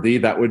not worthy.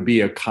 That would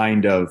be a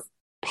kind of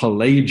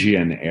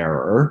Pelagian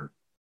error.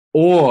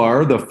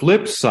 Or the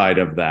flip side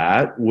of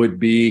that would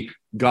be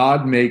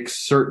God makes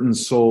certain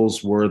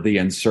souls worthy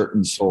and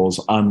certain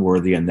souls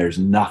unworthy, and there's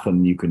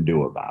nothing you can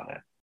do about it.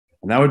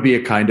 And that would be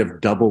a kind of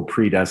double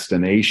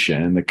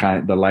predestination,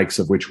 the likes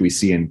of which we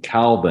see in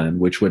Calvin,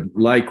 which would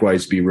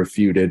likewise be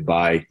refuted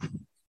by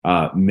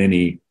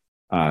many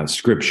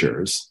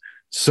scriptures.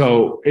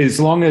 So as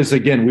long as,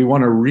 again, we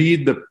want to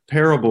read the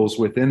parables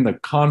within the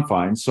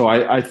confines. So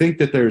I think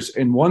that as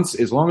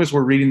long as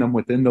we're reading them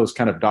within those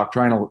kind of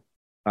doctrinal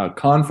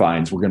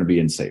confines, we're going to be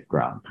in safe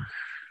ground.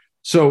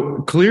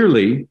 So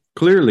clearly,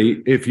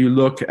 clearly, if you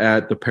look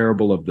at the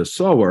parable of the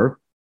sower,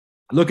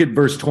 look at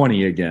verse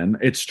 20 again.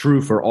 It's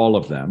true for all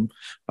of them,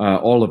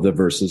 all of the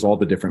verses, all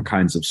the different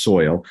kinds of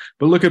soil.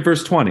 But look at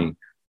verse 20.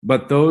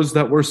 But those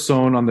that were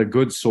sown on the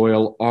good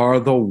soil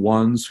are the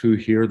ones who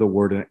hear the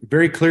word.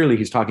 Very clearly,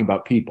 he's talking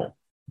about people.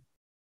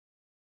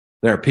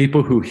 There are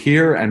people who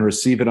hear and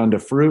receive it unto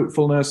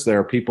fruitfulness. There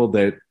are people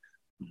that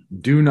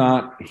do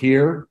not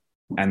hear,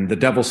 and the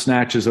devil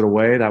snatches it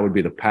away. That would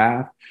be the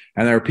path.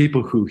 And there are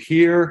people who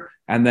hear,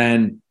 and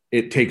then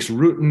it takes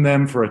root in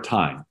them for a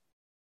time.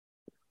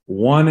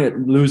 One, it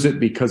lose it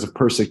because of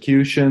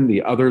persecution.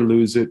 The other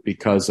lose it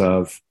because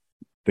of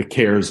the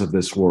cares of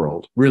this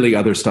world. Really,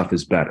 other stuff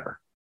is better.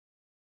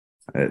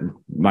 It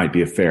might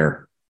be a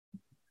fair.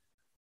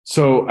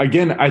 So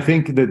again, I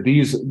think that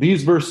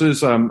these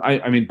verses,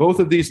 I mean, both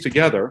of these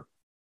together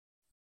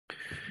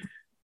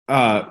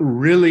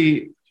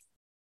really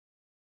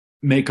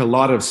make a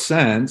lot of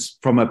sense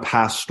from a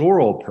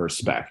pastoral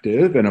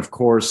perspective. And of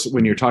course,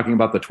 when you're talking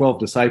about the 12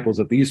 disciples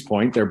at these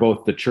point, they're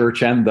both the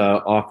church and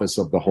the office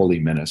of the holy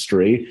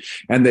ministry.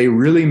 And they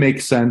really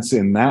make sense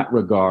in that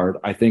regard.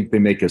 I think they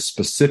make a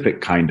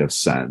specific kind of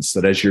sense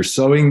that as you're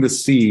sowing the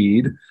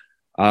seed,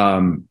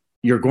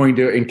 you're going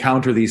to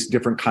encounter these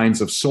different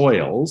kinds of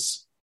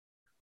soils.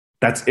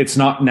 It's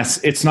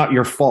not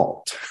your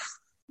fault.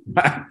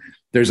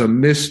 There's a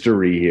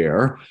mystery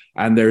here,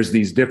 and there's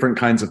these different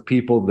kinds of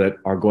people that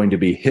are going to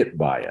be hit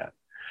by it.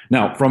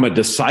 Now, from a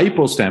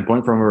disciple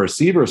standpoint, from a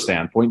receiver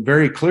standpoint,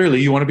 very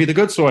clearly you want to be the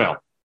good soil.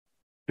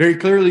 Very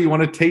clearly you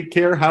want to take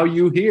care how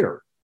you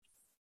hear.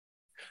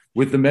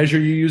 With the measure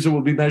you use, it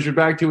will be measured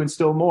back to you and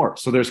still more.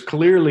 So there's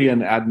clearly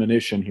an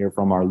admonition here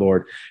from our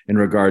Lord in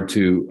regard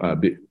to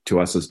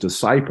us as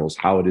disciples,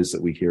 how it is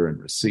that we hear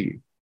and receive.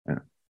 And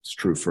it's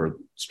true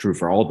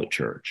for all the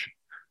church.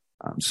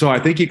 So I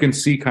think you can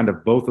see kind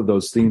of both of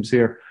those themes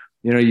here.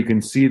 You know, you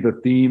can see the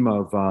theme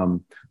of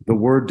the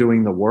word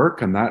doing the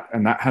work, and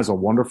that has a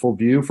wonderful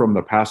view from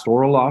the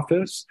pastoral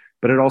office,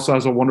 but it also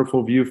has a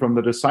wonderful view from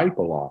the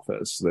disciple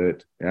office,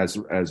 that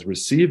as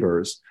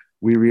receivers,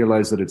 we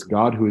realize that it's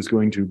God who is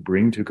going to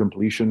bring to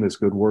completion this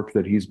good work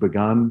that he's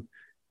begun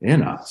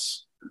in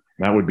us.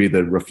 That would be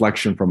the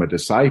reflection from a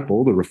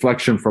disciple. The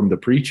reflection from the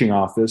preaching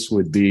office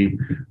would be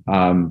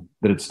that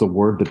it's the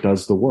word that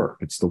does the work.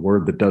 It's the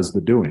word that does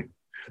the doing.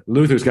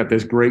 Luther's got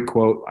this great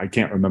quote. I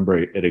can't remember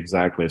it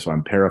exactly, so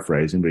I'm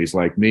paraphrasing, but he's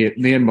like, me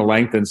and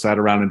Melanchthon sat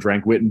around and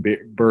drank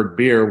Wittenberg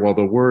beer while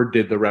the word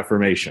did the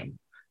Reformation.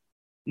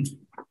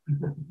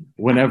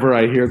 Whenever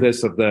I hear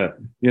this of the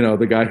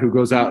guy who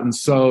goes out and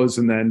sows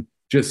and then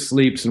just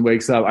sleeps and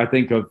wakes up, I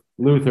think of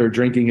Luther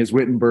drinking his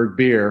Wittenberg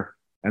beer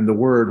and the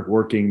word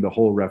working the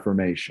whole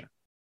Reformation.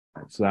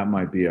 So that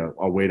might be a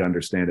way to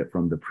understand it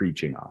from the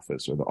preaching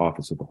office or the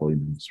office of the Holy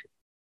Ministry.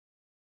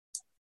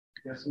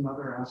 I guess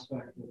another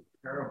aspect of the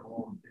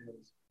parable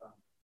is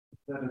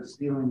that it's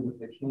dealing with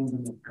the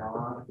kingdom of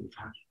God.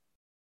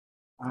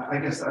 I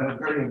guess a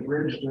very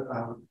abridged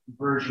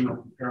version of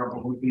the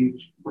parable would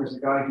be there's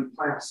a guy who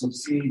plants some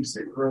seeds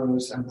that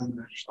grows, and then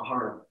there's the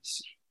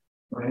harvest,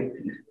 right?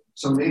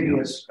 So maybe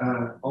it's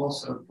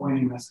also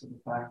pointing us to the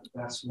fact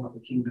that that's what the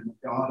kingdom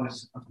of God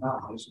is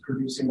about, is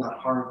producing that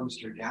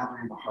harvest or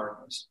gathering the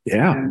harvest.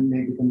 Yeah. And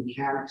maybe the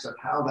mechanics of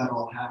how that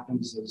all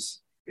happens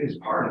is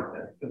part of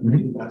it, but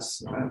maybe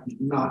that's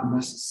not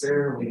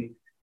necessarily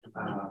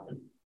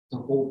the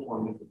whole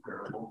point of the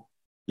parable.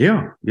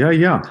 Yeah.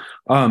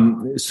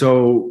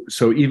 So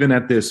even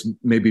at this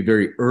maybe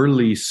very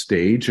early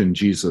stage in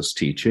Jesus'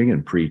 teaching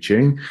and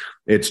preaching,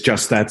 it's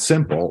just that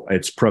simple.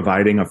 It's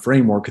providing a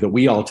framework that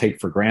we all take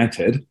for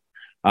granted,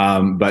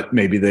 but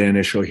maybe the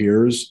initial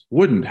hearers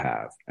wouldn't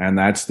have. And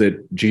that's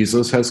that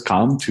Jesus has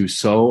come to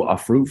sow a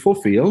fruitful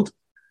field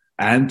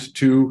and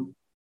to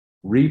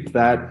reap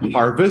that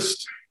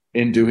harvest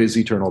into his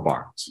eternal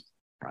barns.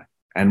 Right.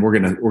 And we're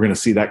gonna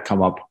see that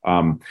come up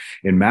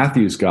in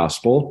Matthew's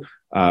gospel.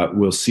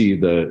 We'll see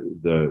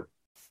the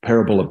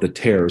parable of the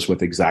tares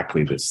with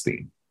exactly this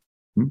theme.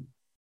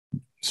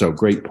 So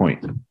great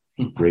point.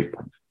 Great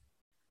point.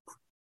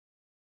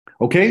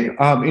 Okay.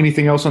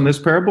 Anything else on this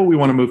parable? We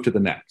want to move to the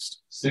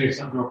next. Say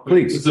something real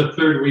quick. Please. It's the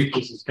third week.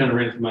 This is kind of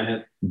ran through my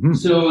head. Mm-hmm.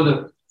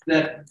 So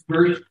that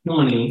verse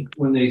 20,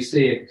 when they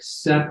say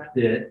accept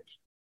it,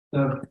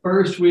 the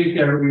first week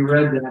we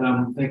read that,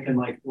 I'm thinking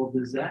like, well,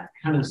 does that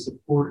kind of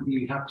support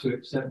you have to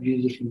accept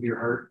Jesus into your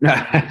heart?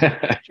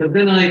 But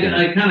then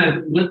I kind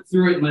of went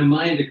through it in my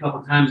mind a couple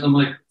of times. I'm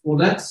like, well,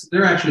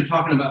 they're actually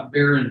talking about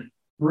bearing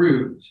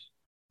fruit,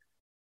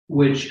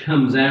 which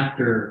comes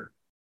after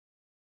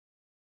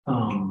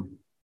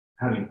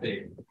having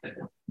faith.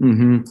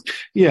 Mm-hmm.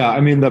 Yeah, I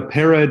mean, the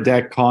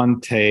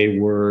paradekonte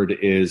word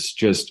is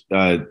just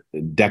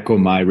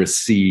dekomai,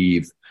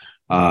 receive.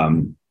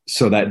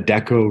 So that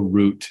deco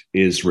root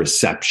is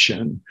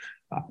reception.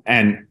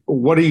 And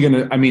what are you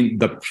going to, I mean,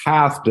 the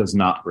path does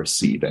not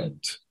receive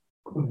it.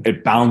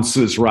 It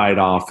bounces right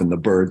off and the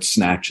bird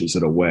snatches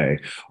it away.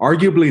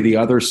 Arguably, the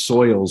other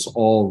soils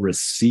all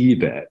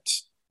receive it.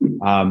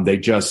 They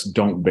just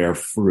don't bear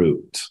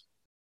fruit.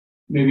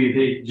 maybe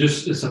they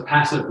just, it's a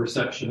passive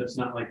reception. It's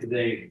not like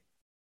they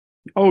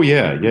Oh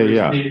yeah.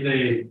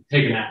 they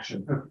take an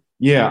action.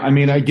 Yeah, I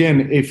mean,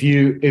 again, if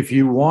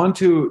you want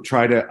to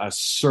try to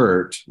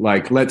assert,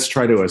 like, let's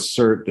try to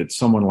assert that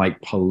someone like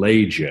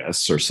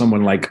Pelagius or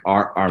someone like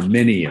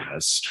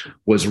Arminius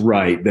was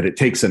right, that it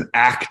takes an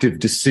active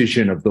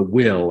decision of the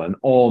will and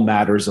all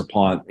matters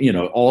upon,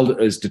 all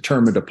is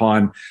determined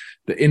upon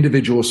the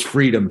individual's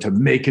freedom to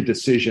make a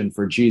decision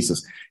for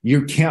Jesus.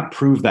 You can't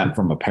prove that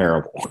from a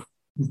parable.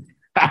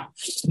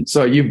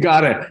 So you've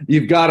got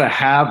to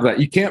have that.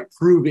 You can't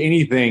prove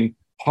anything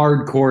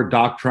hardcore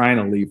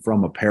doctrinally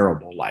from a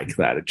parable like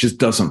that. It just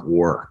doesn't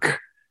work.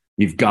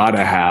 You've got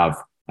to have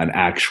an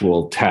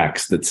actual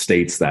text that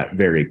states that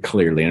very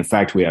clearly. In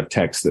fact, we have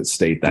texts that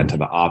state that to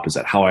the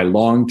opposite. How I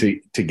long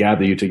to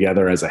gather you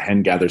together as a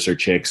hen gathers her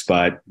chicks,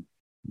 but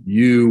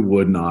you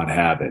would not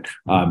have it.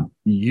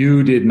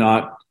 You did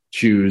not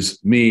choose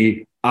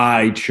me.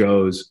 I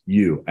chose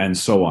you, and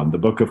so on. The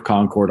Book of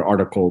Concord,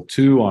 Article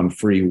 2 on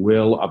free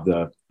will of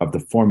the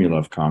Formula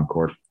of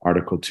Concord,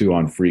 Article 2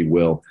 on free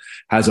will,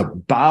 has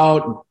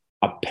about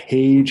a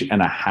page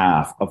and a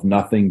half of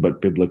nothing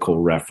but biblical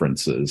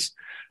references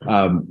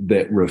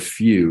that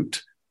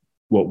refute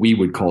what we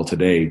would call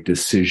today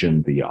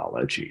decision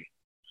theology.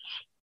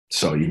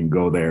 So you can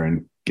go there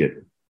and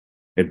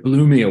it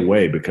blew me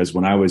away, because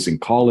when I was in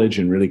college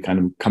and really kind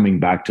of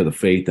coming back to the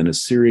faith in a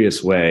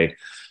serious way,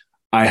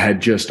 I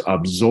had just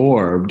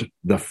absorbed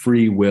the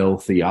free will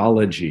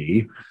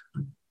theology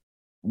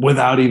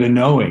without even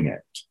knowing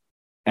it,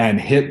 and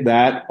hit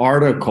that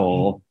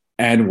article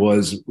and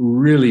was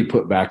really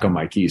put back on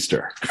my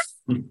keister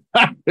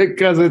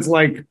because it's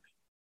like,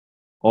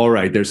 all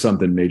right, there's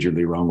something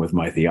majorly wrong with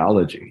my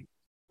theology.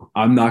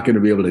 I'm not going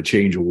to be able to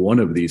change one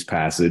of these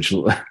passages,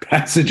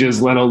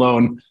 let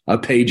alone a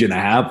page and a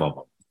half of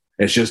them.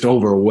 It's just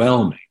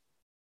overwhelming.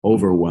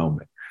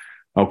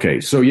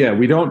 Okay. So yeah,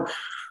 we don't,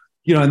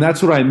 and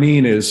that's what I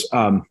mean is,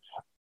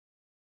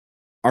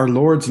 our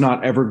Lord's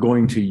not ever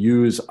going to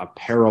use a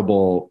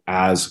parable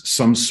as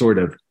some sort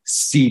of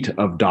seat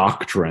of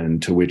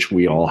doctrine to which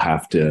we all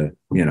have to,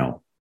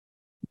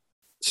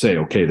 say,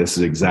 okay, this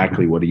is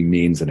exactly what he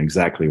means and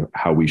exactly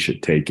how we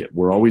should take it.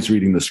 We're always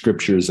reading the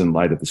scriptures in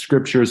light of the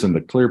scriptures and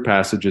the clear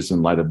passages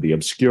in light of the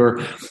obscure.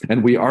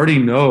 And we already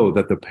know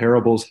that the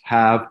parables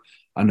have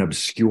an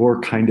obscure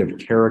kind of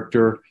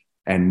character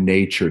and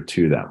nature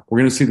to them. We're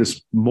going to see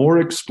this more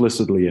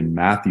explicitly in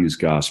Matthew's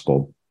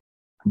gospel,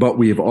 but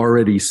we have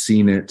already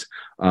seen it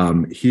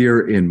here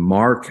in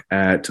Mark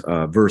at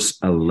verse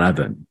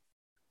 11.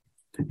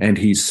 And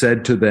he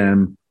said to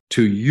them,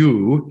 to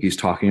you, he's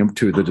talking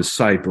to the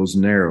disciples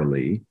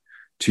narrowly,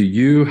 to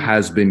you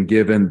has been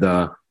given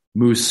the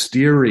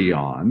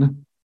mysterion,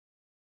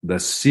 the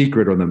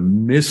secret or the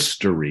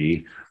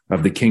mystery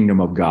of the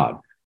kingdom of God.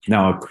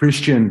 Now, a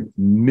Christian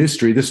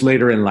mystery, this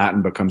later in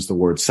Latin becomes the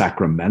word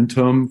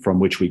sacramentum,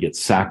 from which we get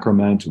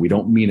sacrament. We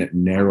don't mean it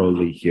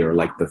narrowly here,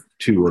 like the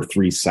 2 or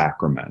 3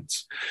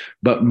 sacraments.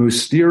 But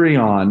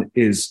mysterion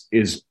is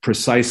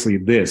precisely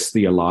this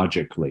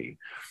theologically.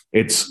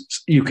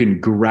 You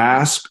can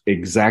grasp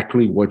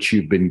exactly what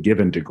you've been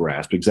given to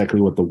grasp, exactly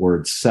what the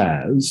word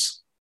says.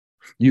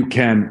 You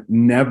can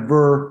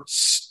never,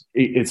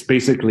 it's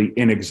basically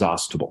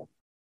inexhaustible.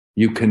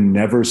 You can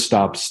never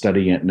stop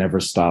studying it, never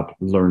stop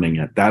learning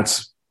it.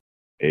 That's,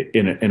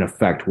 in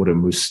effect, what a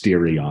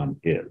mysterion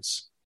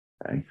is.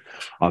 Okay?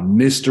 A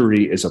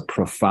mystery is a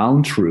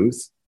profound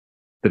truth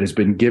that has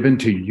been given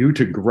to you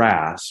to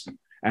grasp,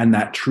 and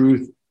that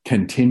truth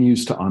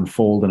continues to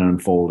unfold and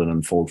unfold and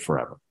unfold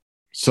forever.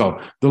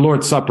 So the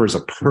Lord's Supper is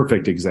a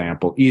perfect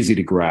example, easy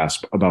to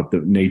grasp, about the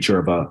nature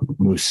of a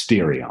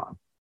mysterion.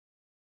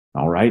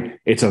 All right?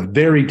 It's a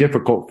very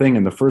difficult thing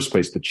in the first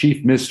place. The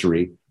chief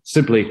mystery,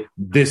 simply,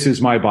 this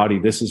is my body,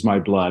 this is my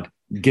blood,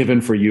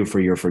 given for you for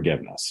your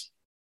forgiveness.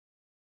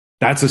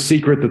 That's a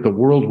secret that the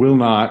world will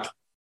not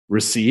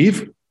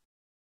receive,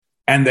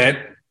 and that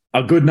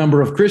a good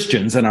number of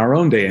Christians in our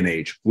own day and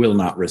age will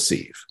not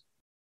receive.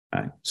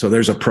 Okay? So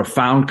there's a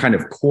profound kind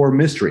of core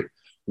mystery.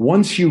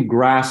 Once you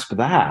grasp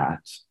that,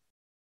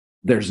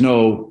 there's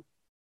no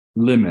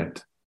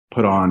limit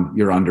put on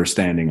your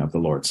understanding of the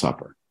Lord's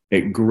Supper.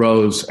 It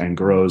grows and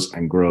grows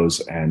and grows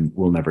and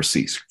will never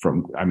cease.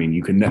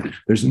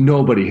 There's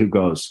nobody who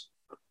goes,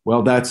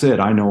 well, that's it.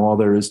 I know all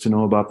there is to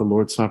know about the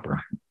Lord's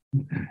Supper.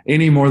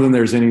 Any more than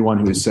there's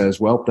anyone who says,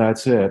 well,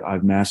 that's it.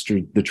 I've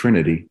mastered the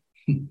Trinity.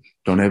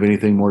 Don't have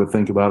anything more to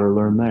think about or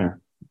learn there.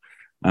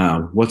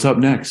 What's up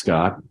next,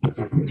 God?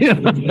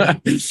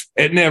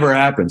 It never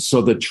happens.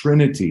 So the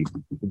Trinity,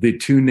 the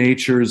 2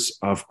 natures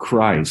of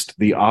Christ,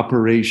 the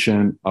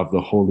operation of the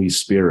Holy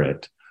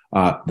Spirit,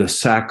 the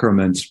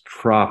sacraments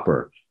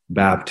proper,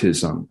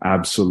 baptism,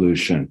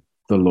 absolution,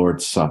 the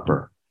Lord's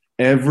Supper.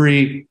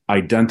 Every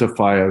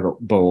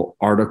identifiable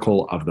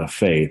article of the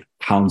faith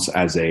counts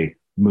as a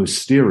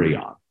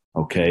mysterion,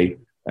 okay?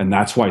 And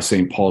that's why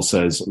St. Paul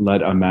says,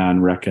 let a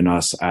man reckon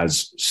us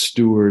as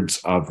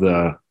stewards of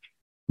the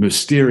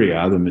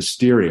mysteria, the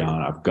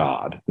mysterion of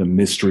God, the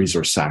mysteries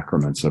or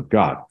sacraments of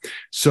God.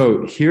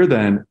 So here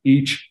then,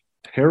 each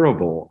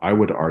parable, I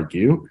would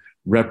argue,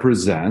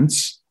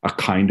 represents a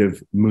kind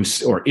of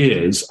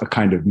is a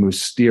kind of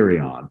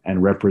mysterion,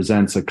 and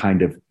represents a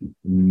kind of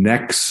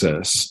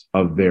nexus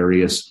of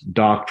various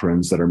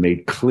doctrines that are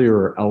made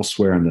clearer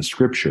elsewhere in the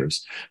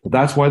scriptures. But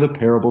that's why the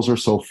parables are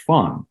so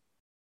fun.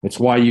 It's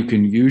why you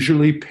can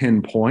usually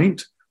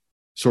pinpoint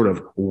sort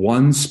of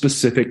one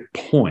specific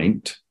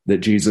point that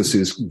Jesus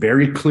is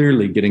very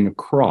clearly getting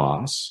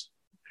across.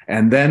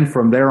 And then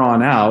from there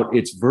on out,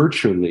 it's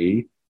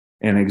virtually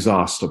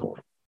inexhaustible.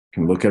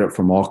 Can look at it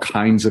from all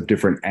kinds of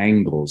different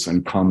angles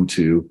and come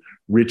to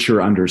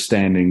richer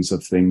understandings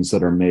of things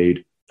that are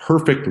made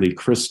perfectly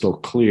crystal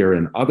clear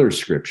in other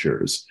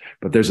scriptures.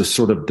 But there's a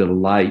sort of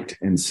delight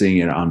in seeing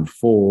it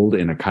unfold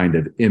in a kind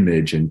of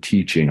image and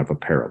teaching of a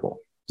parable.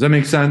 Does that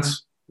make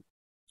sense?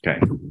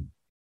 Okay.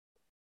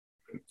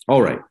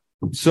 All right.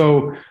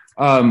 So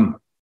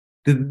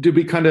did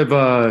we kind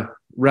of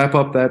wrap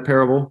up that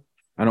parable?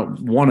 I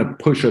don't want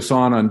to push us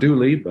on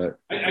unduly, but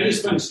I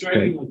just find it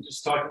striking, like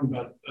just talking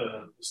about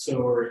the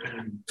sower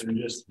and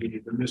just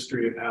the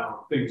mystery of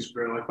how things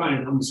grow. I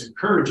find it almost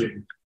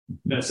encouraging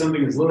that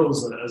something as little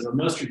as a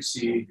mustard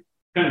seed,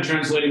 kind of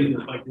translating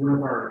into like one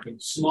of our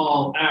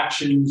small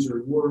actions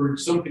or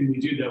words, something we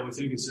do that we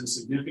think is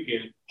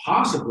insignificant,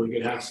 possibly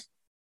could have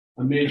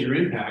a major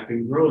impact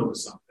and grow into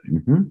something.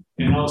 Mm-hmm.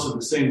 And also at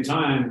the same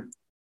time,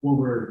 when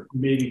we're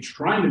maybe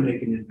trying to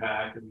make an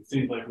impact and we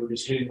think like we're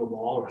just hitting the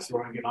wall or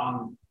throwing it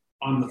on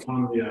the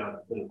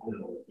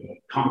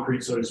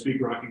concrete, so to speak,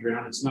 rocky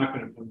ground, it's not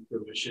going to come to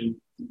fruition.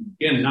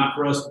 Again, not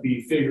for us to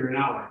be figuring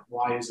out like,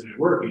 why isn't it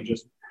working?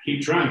 Just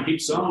keep trying,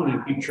 keep sowing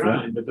and keep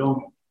trying, but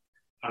don't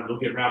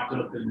get wrapped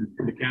up in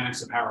the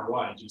mechanics of how or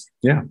why. Just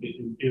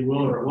it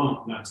will or it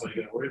won't. And that's all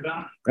you got to worry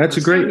about. It's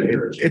a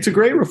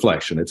great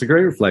reflection. It's a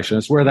great reflection.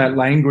 It's where that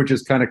language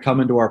has kind of come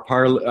into our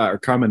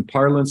common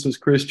parlance as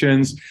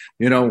Christians.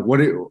 You know, what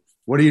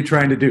are you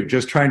trying to do?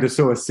 Just trying to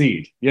sow a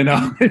seed. You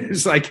know,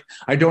 it's like,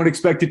 I don't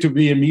expect it to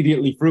be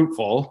immediately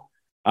fruitful.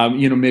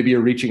 Maybe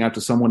you're reaching out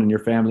to someone in your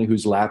family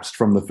who's lapsed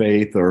from the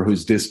faith or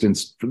who's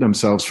distanced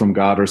themselves from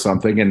God or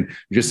something. And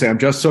you just say, I'm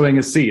just sowing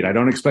a seed. I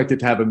don't expect it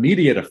to have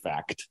immediate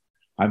effect.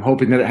 I'm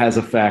hoping that it has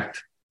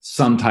effect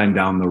sometime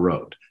down the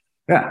road.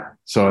 Yeah.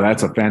 So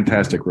that's a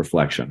fantastic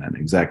reflection and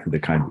exactly the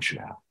kind we should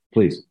have.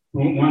 Please.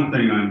 Well, one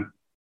thing on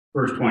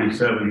verse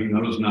 27, he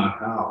knows not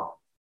how.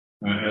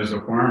 As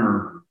a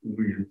farmer,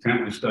 we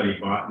intently study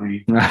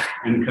botany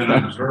and can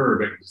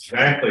observe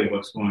exactly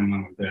what's going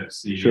on with that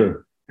seed.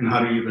 Sure. And how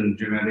to even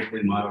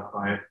genetically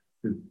modify it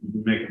to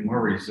make it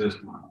more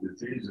resistant to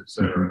disease, et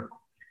cetera.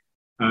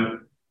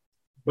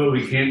 But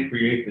we can't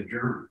create the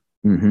germ.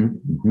 Mm-hmm.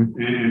 Mm-hmm.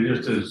 And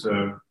just as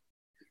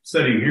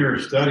sitting here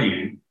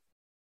studying,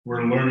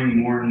 we're learning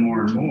more and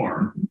more and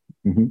more.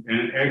 Mm-hmm. And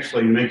it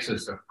actually makes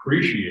us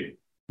appreciate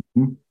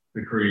mm-hmm.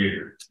 the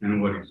Creator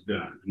and what He's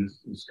done. And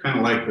it's kind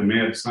of like the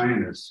mad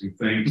scientist who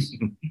thinks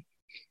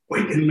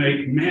we can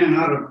make man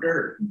out of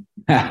dirt.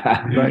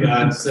 And Right.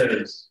 God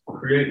says,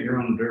 create your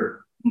own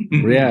dirt.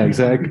 Yeah,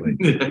 exactly.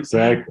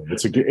 Exactly.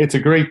 It's a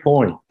great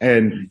point.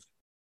 And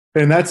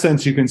in that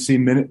sense, you can see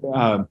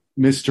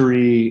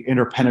mystery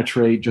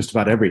interpenetrate just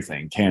about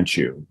everything, can't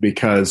you?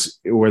 Because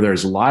where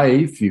there's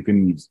life, you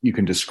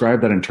can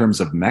describe that in terms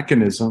of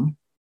mechanism,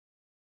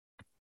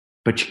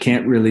 but you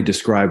can't really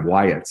describe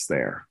why it's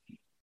there,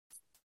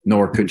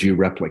 nor could you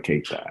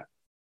replicate that.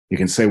 You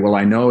can say, well,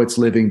 I know it's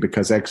living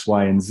because X,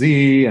 Y, and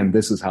Z, and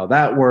this is how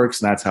that works,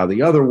 and that's how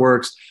the other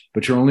works,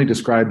 but you're only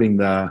describing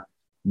the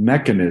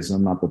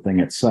mechanism, not the thing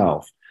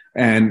itself.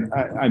 And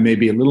I may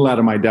be a little out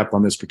of my depth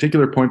on this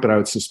particular point, but I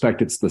would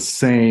suspect it's the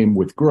same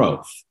with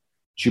growth.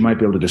 You might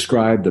be able to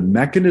describe the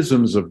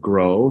mechanisms of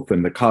growth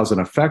and the cause and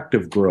effect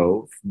of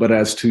growth, but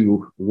as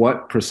to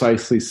what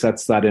precisely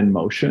sets that in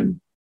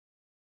motion,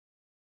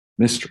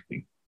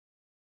 mystery.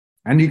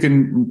 And you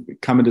can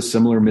come into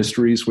similar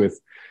mysteries with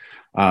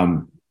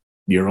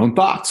your own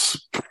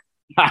thoughts.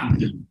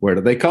 Where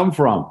do they come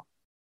from?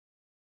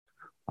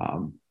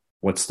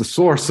 What's the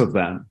source of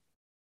them?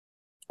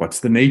 What's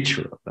the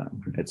nature of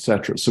them,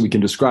 etc. So we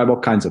can describe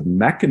all kinds of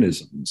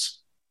mechanisms,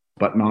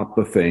 but not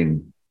the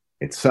thing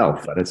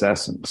itself at its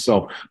essence.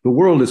 So the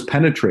world is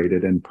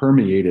penetrated and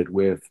permeated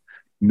with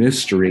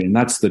mystery, and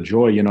that's the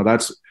joy. You know,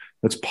 that's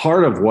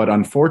part of what,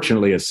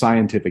 unfortunately, a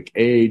scientific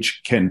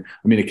age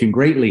it can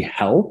greatly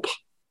help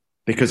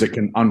because it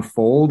can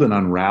unfold and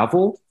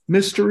unravel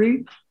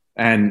mystery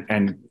and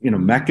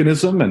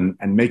mechanism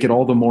and make it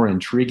all the more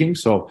intriguing.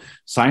 So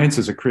science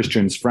is a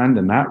Christian's friend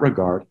in that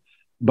regard.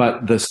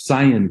 But the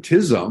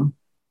scientism,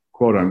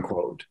 quote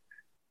unquote,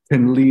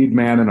 can lead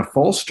man in a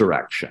false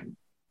direction,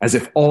 as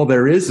if all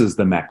there is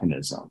the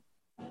mechanism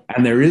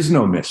and there is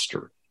no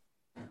mystery,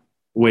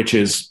 which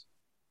is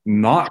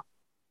not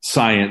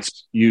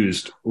science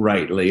used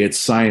rightly. It's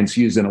science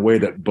used in a way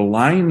that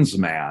blinds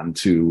man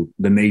to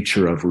the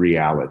nature of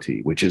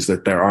reality, which is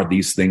that there are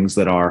these things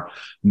that are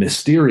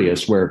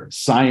mysterious, where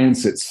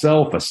science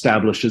itself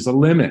establishes a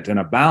limit and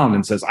a bound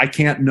and says, I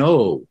can't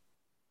know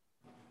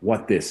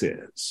what this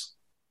is.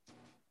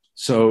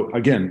 So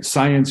again,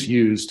 science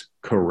used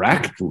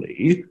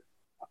correctly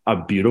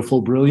a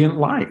beautiful, brilliant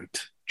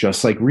light,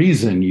 just like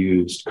reason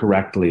used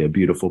correctly a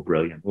beautiful,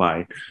 brilliant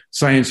light.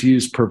 Science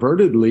used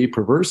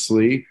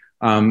perversely,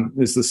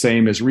 is the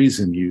same as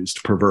reason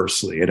used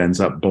perversely. It ends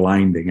up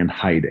blinding and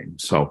hiding.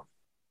 So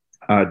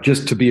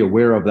just to be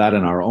aware of that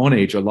in our own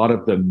age, a lot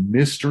of the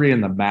mystery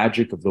and the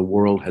magic of the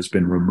world has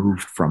been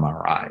removed from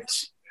our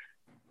eyes.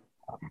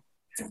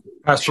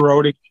 Pastor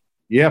Odie.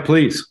 Yeah,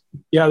 please.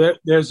 Yeah,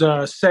 there's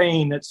a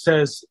saying that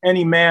says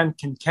any man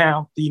can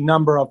count the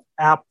number of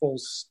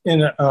apples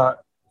in a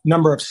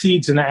number of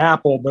seeds in an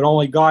apple, but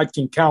only God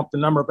can count the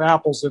number of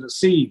apples in a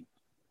seed.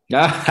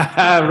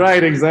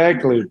 Right,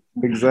 exactly.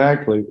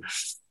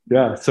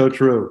 Yeah, so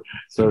true.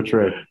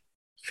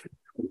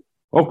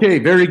 Okay,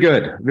 very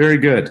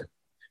good.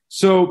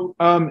 So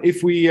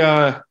if we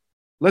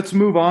let's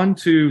move on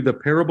to the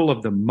parable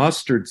of the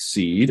mustard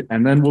seed,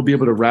 and then we'll be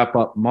able to wrap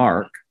up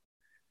Mark.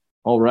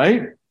 All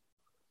right.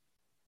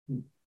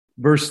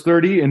 Verse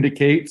 30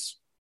 indicates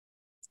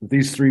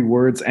these three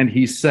words, and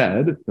he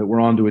said, that we're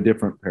on to a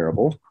different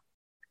parable.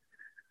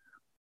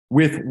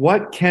 With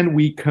what can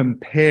we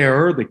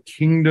compare the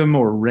kingdom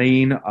or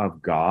reign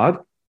of God?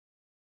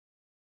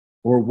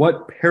 Or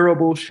what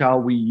parable shall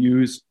we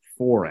use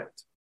for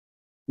it?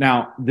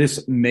 Now,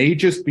 this may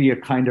just be a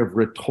kind of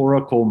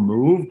rhetorical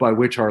move by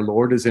which our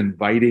Lord is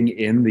inviting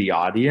in the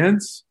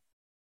audience,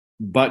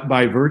 but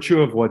by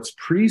virtue of what's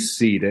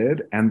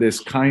preceded and this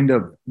kind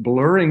of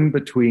blurring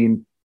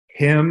between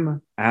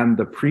him and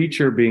the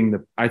preacher being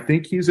I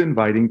think he's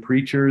inviting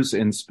preachers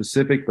in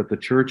specific, but the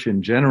church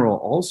in general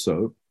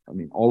also, I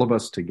mean, all of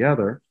us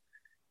together,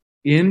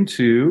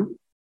 into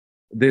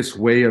this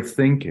way of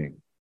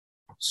thinking.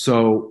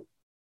 So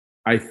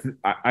I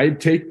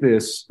take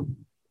this,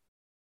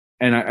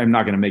 and I'm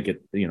not going to make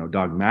it,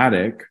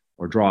 dogmatic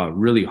or draw a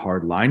really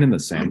hard line in the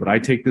sand, but I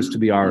take this to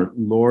be our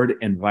Lord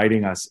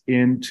inviting us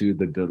into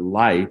the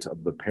delight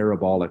of the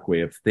parabolic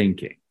way of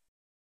thinking.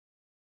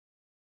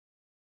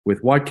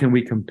 With what can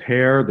we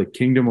compare the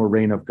kingdom or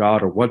reign of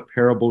God, or what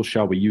parable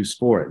shall we use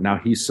for it? Now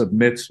he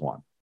submits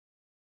one.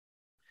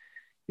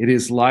 It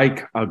is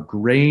like a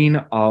grain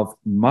of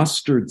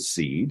mustard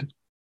seed,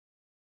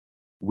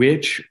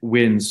 which,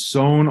 when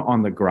sown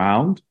on the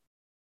ground,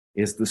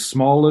 is the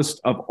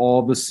smallest of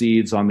all the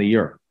seeds on the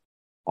earth.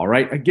 All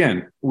right.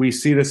 Again, we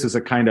see this as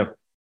a kind of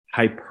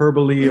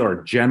hyperbole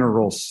or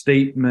general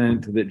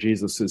statement that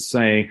Jesus is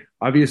saying.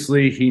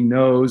 Obviously, he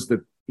knows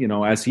that,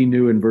 as he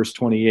knew in verse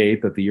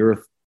 28, that the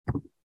earth,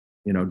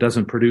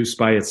 doesn't produce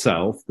by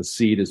itself. The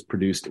seed is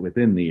produced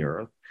within the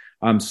earth.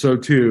 So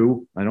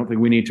too, I don't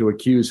think we need to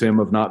accuse him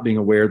of not being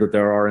aware that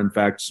there are, in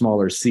fact,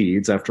 smaller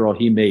seeds. After all,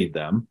 he made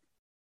them.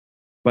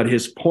 But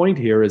his point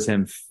here is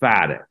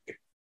emphatic.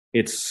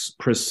 It's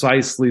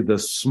precisely the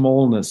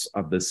smallness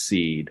of the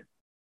seed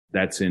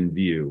that's in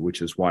view,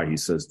 which is why he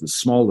says the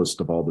smallest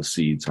of all the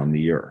seeds on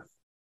the earth.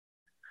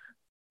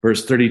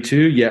 Verse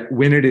 32, yet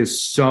when it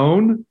is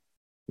sown,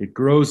 it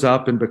grows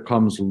up and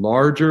becomes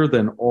larger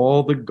than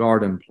all the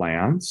garden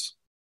plants.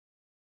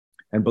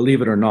 And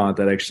believe it or not,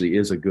 that actually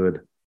is a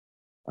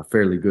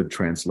fairly good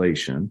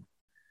translation.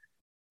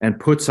 And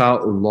puts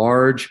out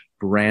large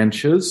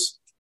branches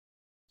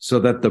so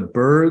that the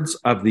birds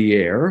of the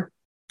air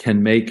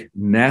can make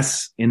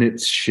nests in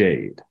its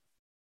shade.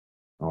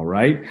 All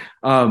right.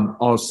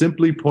 I'll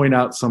simply point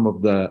out some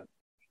of the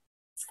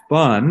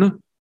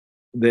fun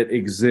that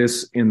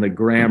exists in the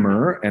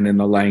grammar and in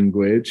the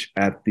language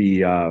at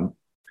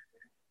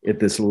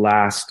this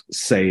last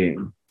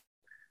saying.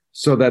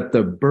 So that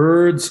the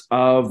birds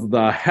of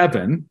the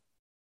heaven,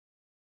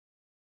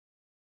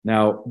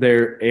 now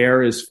their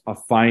air is a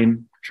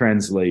fine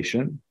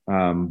translation,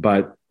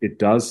 but it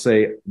does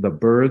say the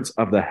birds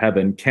of the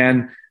heaven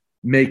can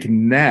make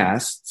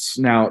nests.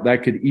 Now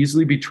that could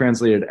easily be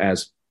translated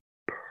as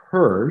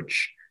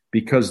perch,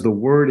 because the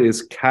word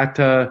is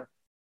kata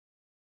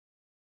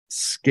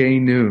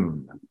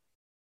skenun.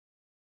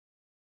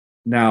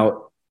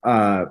 Now,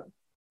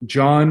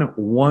 John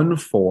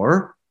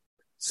 1:4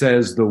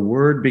 says the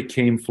word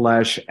became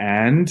flesh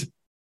and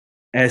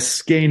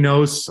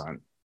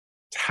eskenoson,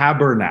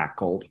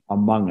 tabernacled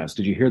among us.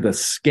 Did you hear the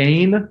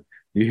skene?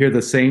 You hear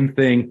the same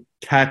thing,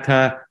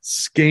 kata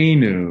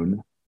skenun,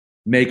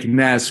 make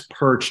nest,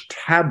 perch,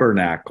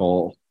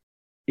 tabernacle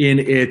in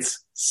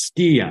its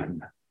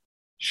skion,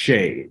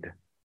 shade.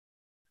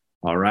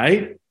 All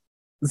right.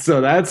 So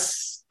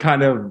that's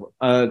kind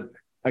of,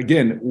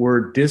 again,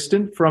 we're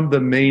distant from the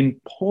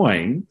main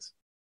point.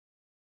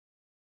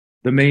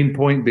 The main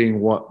point being,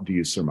 what do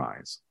you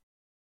surmise?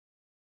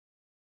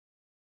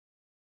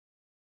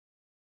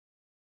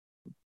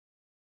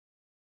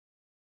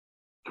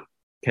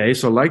 Okay.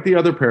 So like the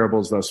other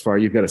parables thus far,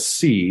 you've got a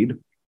seed.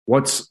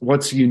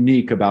 What's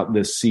unique about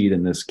this seed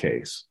in this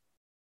case?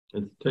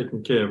 It's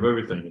taking care of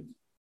everything. It's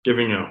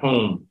giving a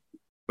home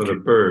for the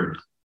birds.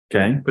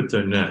 Okay. Put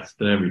their nest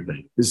and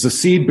everything. Is the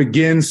seed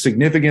begin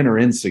significant or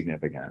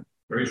insignificant?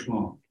 Very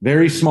small.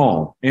 Very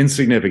small,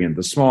 insignificant,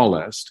 the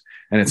smallest.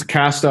 And it's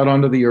cast out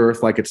onto the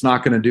earth like it's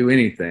not going to do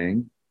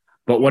anything.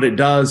 But what it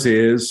does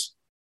is,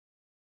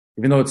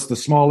 even though it's the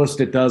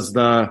smallest, it does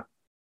the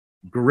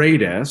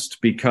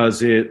greatest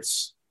because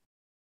it's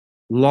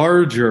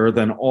larger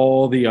than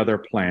all the other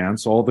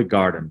plants, all the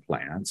garden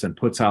plants, and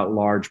puts out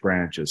large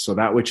branches. So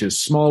that which is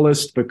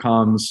smallest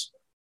becomes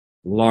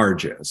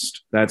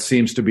largest. That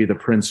seems to be the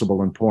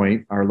principle and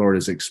point our Lord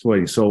is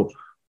exploiting. So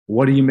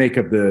what do you make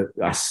of the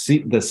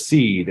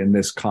seed in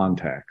this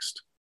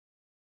context?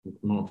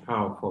 It's more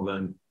powerful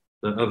than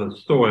the other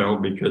soil,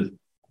 because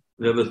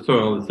the other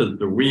soil, it says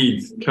the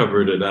weeds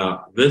covered it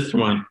out. This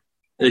one,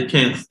 it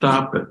can't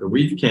stop it. The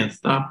weeds can't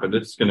stop it.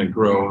 It's going to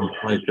grow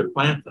like the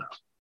plant does.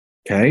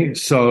 Okay,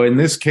 so in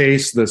this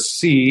case, the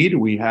seed,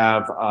 we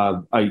have,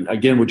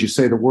 again, would you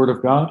say the Word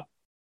of God?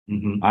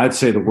 Mm-hmm. I'd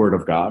say the Word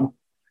of God.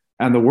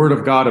 And the Word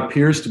of God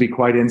appears to be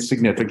quite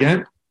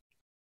insignificant.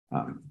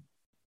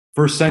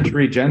 First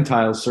century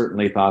Gentiles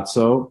certainly thought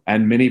so.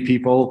 And many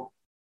people,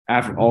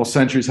 after all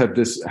centuries,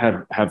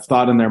 have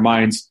thought in their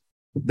minds,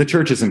 the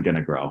church isn't going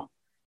to grow.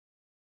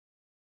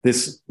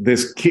 This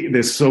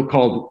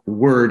so-called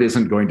word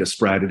isn't going to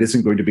spread. It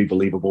isn't going to be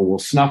believable. We'll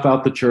snuff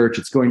out the church.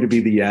 It's going to be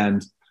the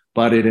end.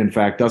 But it, in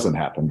fact, doesn't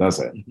happen, does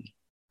it?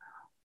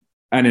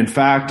 And in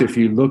fact, if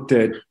you looked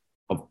at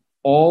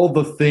all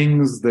the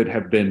things that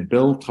have been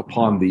built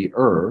upon the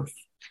earth,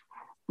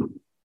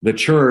 the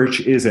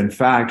church is, in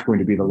fact, going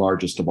to be the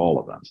largest of all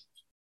of them.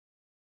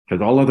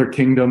 Because all other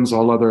kingdoms,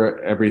 all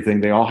other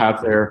everything, they all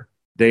have their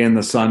day in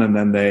the sun and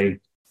then they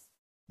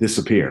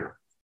disappear.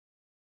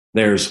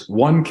 There's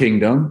one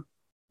kingdom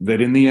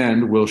that in the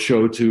end will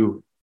show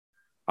to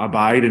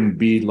abide and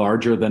be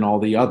larger than all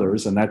the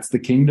others, and that's the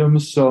kingdom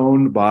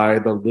sown by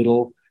the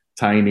little,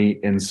 tiny,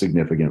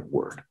 insignificant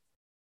word.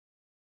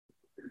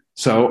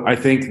 So I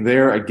think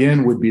there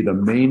again would be the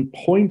main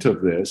point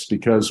of this,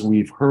 because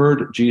we've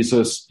heard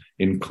Jesus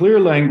in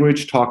clear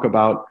language talk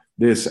about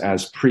this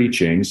as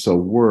preaching, so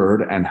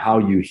word and how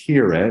you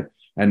hear it.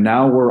 And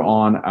now we're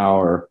on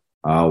our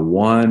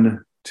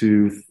 1,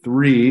 2,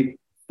 3,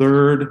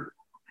 third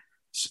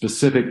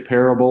specific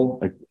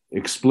parable,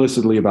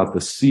 explicitly about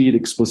the seed,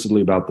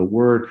 explicitly about the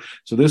word.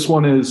 So this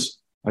one is,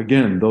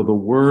 again, though the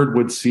word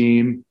would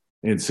seem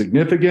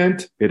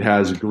insignificant, it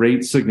has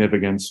great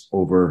significance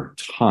over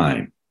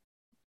time.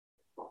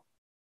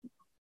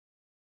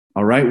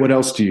 All right, what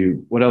else do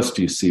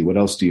you see? What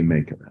else do you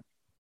make of it?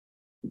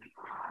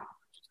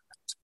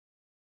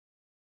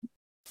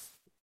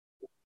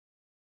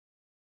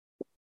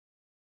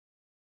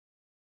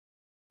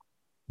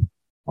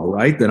 All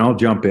right, then I'll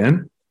jump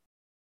in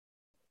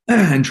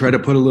and try to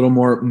put a little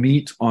more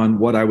meat on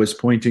what I was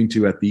pointing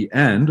to at the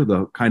end,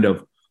 the kind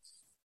of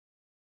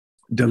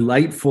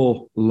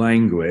delightful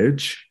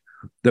language.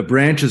 The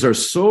branches are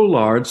so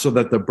large so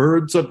that the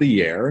birds of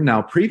the air,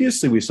 now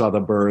previously we saw the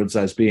birds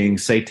as being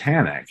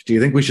satanic. Do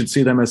you think we should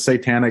see them as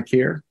satanic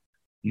here?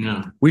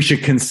 No. We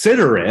should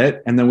consider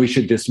it and then we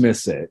should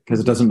dismiss it because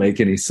it doesn't make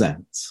any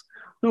sense.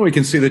 No, we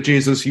can see that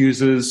Jesus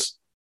uses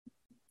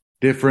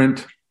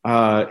different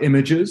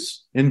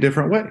images in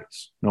different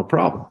ways. No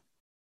problem.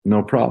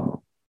 No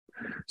problem.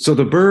 So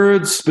the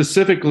birds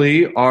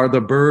specifically are the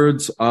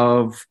birds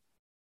of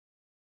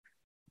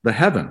the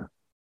heaven.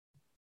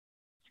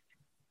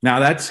 Now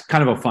that's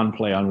kind of a fun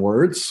play on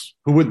words.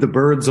 Who would the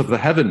birds of the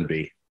heaven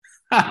be?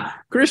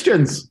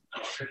 Christians,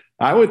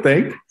 I would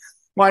think.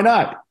 Why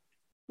not?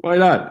 Why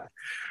not?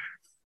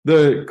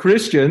 The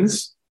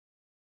Christians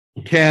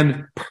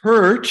can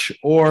perch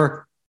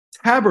or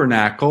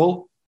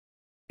tabernacle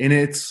in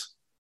its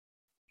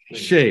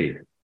shade.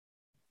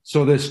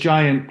 So this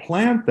giant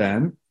plant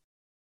then,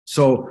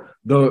 so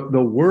the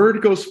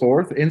word goes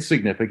forth,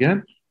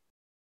 insignificant,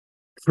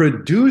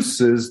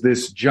 produces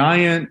this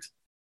giant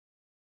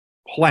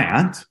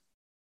plant,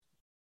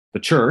 the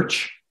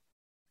church,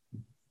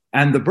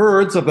 and the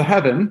birds of the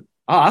heaven,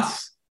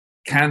 us,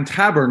 can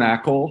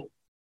tabernacle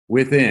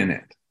within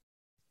it.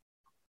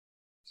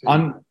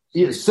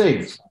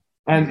 Safe.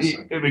 And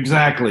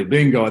exactly,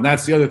 bingo. And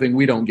that's the other thing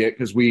we don't get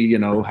because we,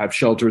 have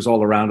shelters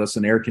all around us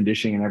and air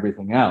conditioning and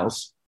everything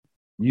else.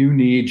 You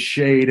need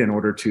shade in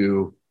order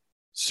to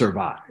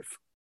survive.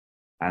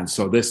 And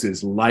so this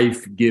is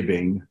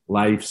life-giving,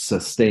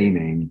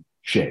 life-sustaining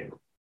shade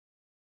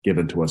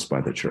given to us by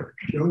the church.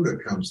 Jonah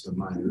comes to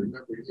mind.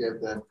 Remember, he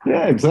had that.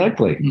 Yeah,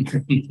 exactly.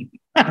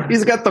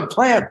 He's got the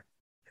plant.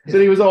 So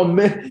he was all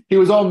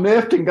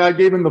miffed, and God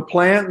gave him the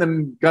plant, and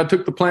then God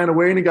took the plant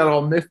away, and he got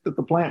all miffed that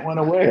the plant went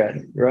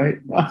away, right?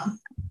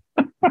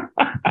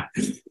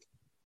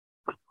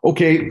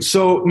 Okay,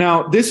 so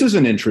now this is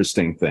an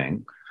interesting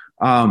thing.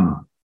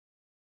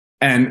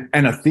 And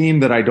a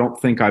theme that I don't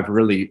think I've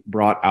really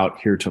brought out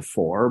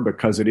heretofore,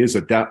 because it is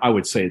I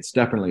would say it's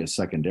definitely a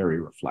secondary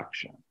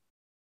reflection.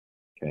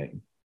 Okay.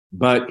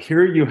 But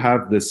here you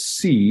have the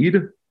seed,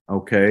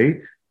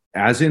 okay,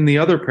 as in the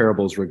other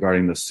parables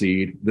regarding the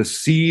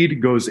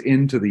seed goes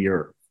into the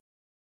earth.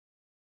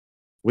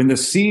 When the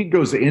seed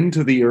goes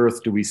into the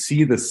earth, do we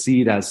see the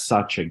seed as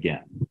such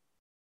again?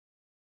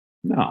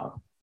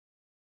 No.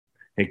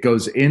 It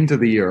goes into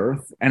the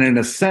earth, and in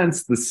a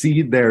sense, the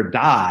seed there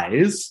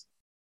dies,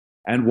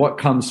 and what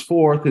comes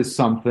forth is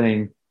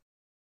something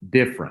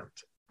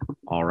different.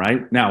 All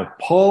right. Now,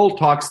 Paul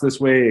talks this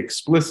way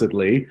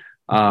explicitly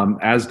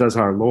as does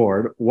our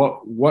Lord.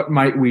 What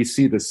might we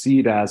see the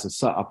seed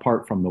as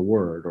apart from the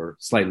word, or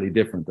slightly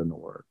different than the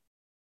word?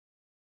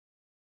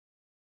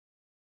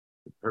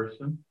 The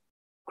person?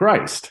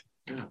 Christ.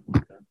 Yeah.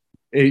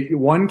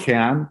 One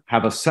can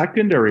have a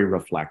secondary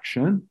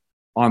reflection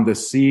on the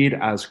seed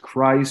as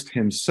Christ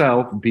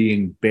himself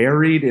being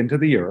buried into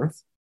the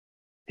earth,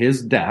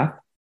 his death,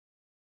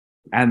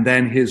 and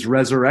then his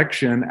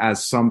resurrection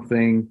as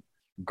something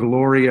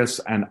glorious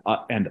and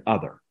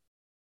other.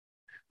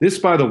 This,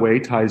 by the way,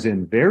 ties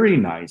in very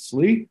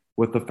nicely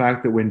with the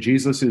fact that when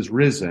Jesus is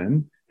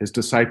risen, his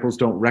disciples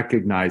don't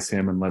recognize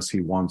him unless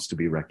he wants to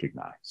be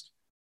recognized.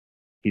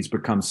 He's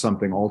become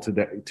something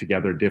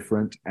altogether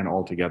different and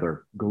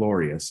altogether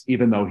glorious,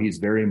 even though he's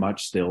very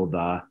much still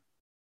the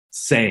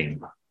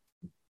same.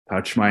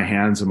 Touch my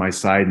hands and my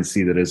side and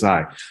see that is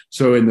I.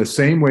 So in the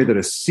same way that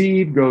a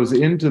seed goes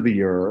into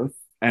the earth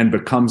and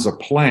becomes a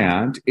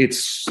plant,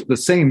 it's the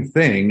same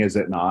thing, is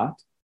it not?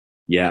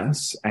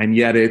 Yes. And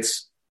yet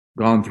it's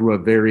gone through a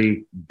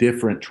very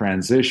different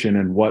transition,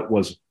 and what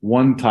was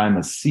one time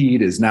a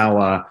seed is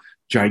now a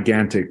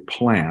gigantic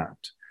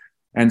plant.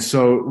 And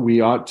so we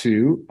ought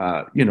to,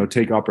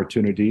 take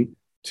opportunity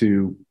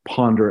to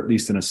ponder, at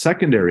least in a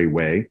secondary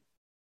way,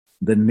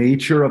 the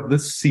nature of the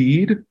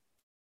seed,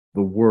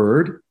 the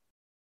word,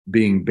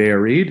 being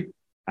buried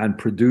and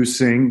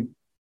producing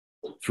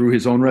through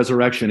his own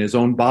resurrection, his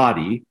own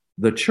body,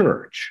 the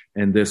church.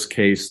 In this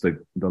case, the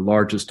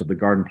largest of the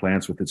garden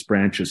plants with its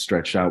branches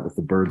stretched out with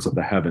the birds of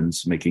the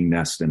heavens making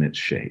nest in its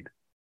shade.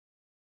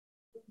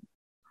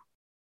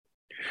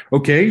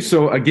 Okay,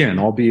 so again,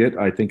 albeit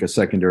I think a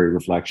secondary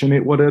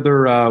reflection, what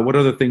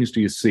other things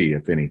do you see,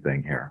 if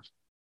anything, here?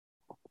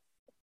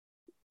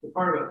 The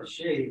part about the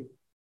shade,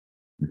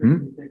 Mm-hmm.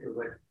 makes me think of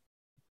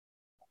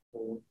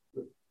I'm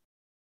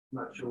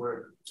not sure where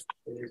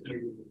it is,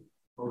 maybe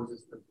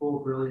Moses, the full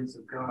brilliance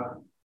of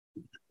God.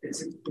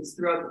 It's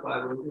throughout the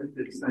Bible, isn't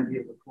it? This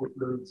idea of the full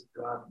brilliance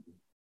of God.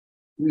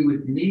 We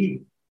would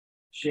need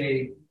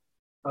shade,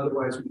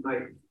 otherwise we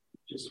might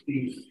just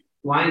be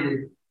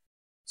blinded.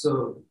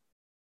 So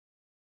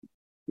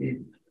the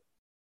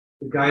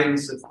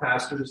guidance of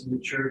pastors in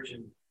the church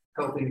and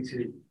helping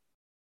to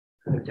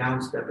kind of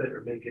downstep it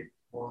or make it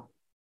more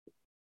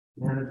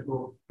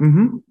manageable.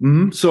 Mm-hmm.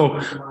 Mm-hmm.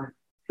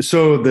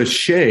 So the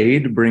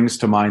shade brings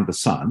to mind the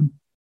sun.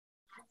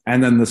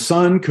 And then the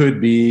sun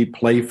could be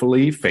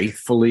playfully,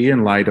 faithfully,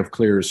 in light of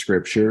clearer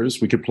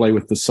scriptures. We could play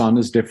with the sun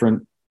as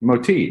different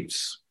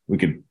motifs.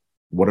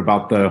 What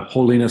about the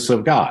holiness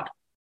of God?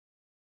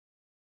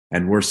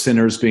 And we're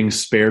sinners being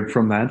spared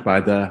from that by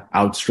the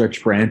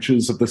outstretched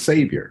branches of the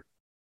Savior,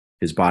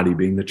 his body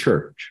being the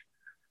church.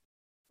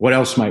 What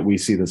else might we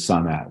see the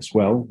sun as?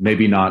 Well,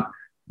 maybe not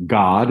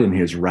God in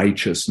his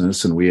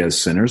righteousness and we as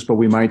sinners, but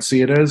we might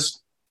see it as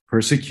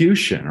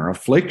persecution or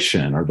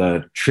affliction or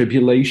the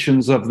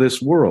tribulations of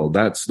this world.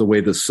 That's the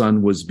way the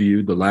sun was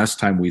viewed the last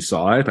time we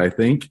saw it, I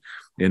think,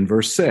 in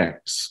verse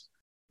 6,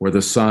 where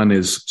the sun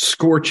is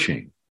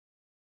scorching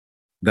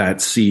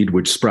that seed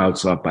which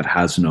sprouts up but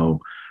has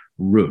no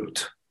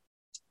root.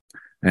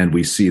 And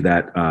we see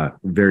that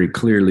very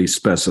clearly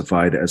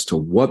specified as to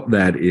what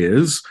that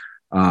is.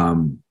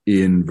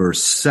 In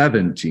verse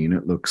 17,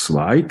 it looks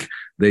like,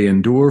 they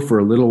endure for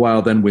a little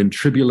while, then when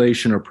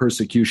tribulation or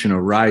persecution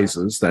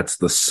arises, that's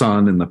the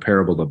sun in the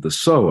parable of the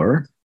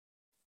sower,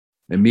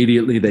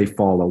 immediately they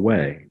fall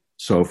away.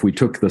 So if we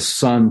took the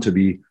sun to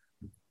be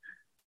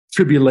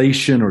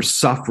tribulation or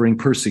suffering,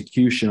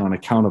 persecution on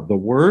account of the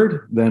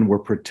word, then we're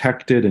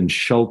protected and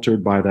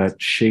sheltered by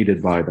that,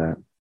 shaded by that,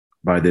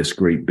 by this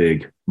great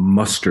big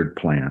mustard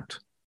plant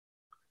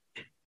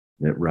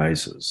that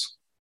rises.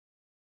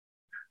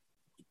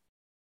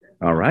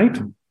 All right.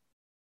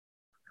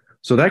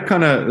 So that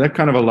kind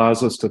of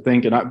allows us to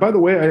think. And by the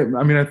way,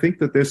 I think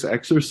that this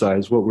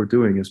exercise, what we're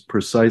doing is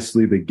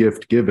precisely the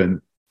gift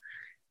given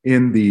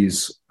in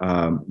these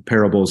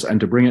parables. And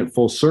to bring it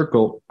full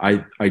circle,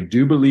 I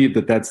do believe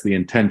that that's the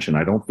intention.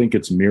 I don't think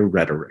it's mere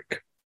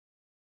rhetoric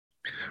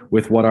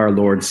with what our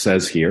Lord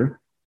says here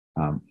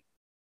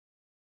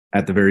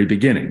at the very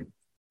beginning.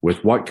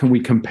 With what can we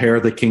compare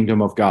the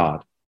kingdom of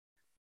God?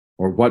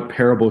 Or what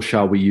parable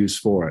shall we use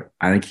for it?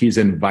 I think he's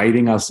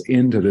inviting us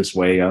into this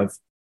way of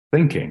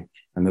thinking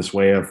and this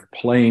way of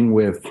playing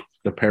with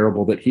the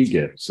parable that he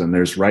gives. And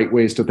there's right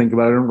ways to think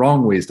about it and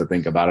wrong ways to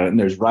think about it. And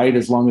there's right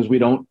as long as we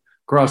don't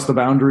cross the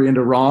boundary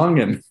into wrong,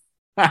 and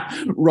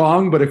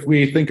wrong. But if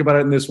we think about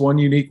it in this one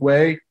unique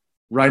way,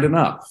 right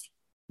enough.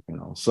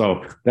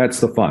 So that's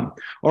the fun.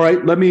 All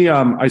right, let me,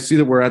 I see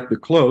that we're at the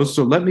close.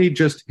 So let me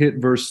just hit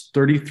verse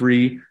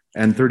 33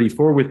 and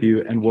 34 with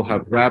you, and we'll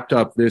have wrapped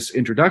up this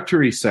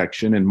introductory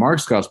section in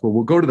Mark's gospel.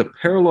 We'll go to the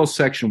parallel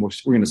section. We're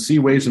going to see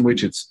ways in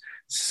which it's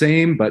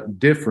same but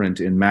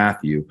different in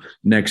Matthew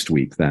next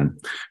week then.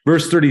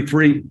 Verse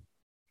 33,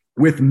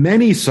 with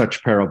many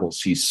such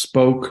parables, he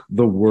spoke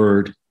the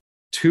word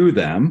to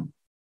them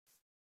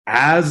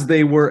as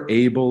they were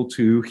able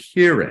to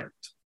hear it.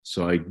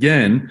 So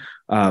again,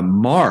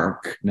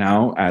 Mark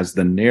now as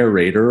the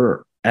narrator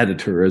or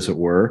editor, as it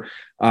were,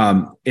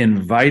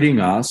 inviting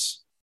us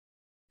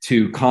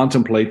to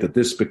contemplate that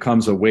this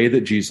becomes a way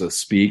that Jesus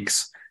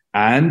speaks,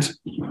 and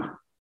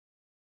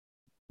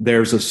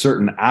there's a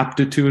certain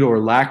aptitude or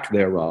lack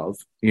thereof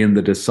in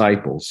the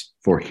disciples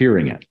for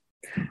hearing it,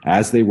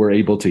 as they were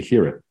able to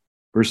hear it.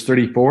 Verse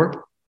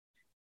 34,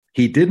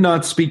 he did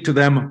not speak to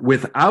them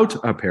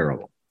without a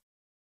parable,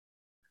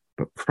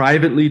 but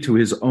privately to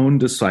his own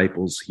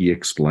disciples he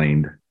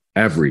explained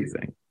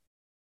everything.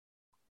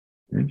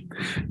 Okay.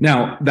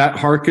 Now, that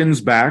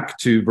harkens back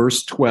to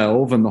verse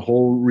 12 and the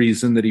whole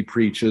reason that he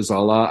preaches, a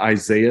la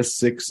Isaiah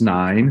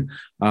 6:9,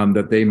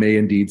 that they may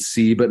indeed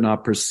see but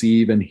not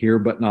perceive and hear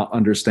but not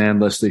understand,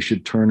 lest they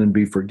should turn and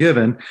be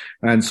forgiven.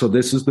 And so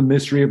this is the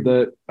mystery of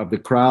the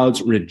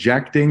crowds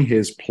rejecting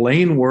his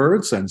plain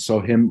words, and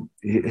so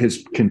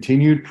his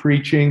continued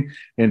preaching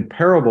in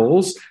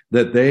parables,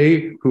 that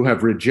they who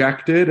have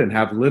rejected and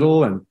have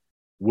little and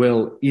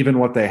will even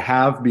what they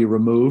have be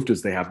removed,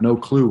 as they have no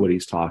clue what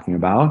he's talking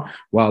about,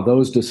 while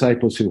those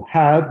disciples who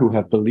have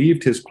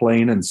believed his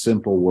plain and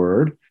simple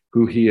word,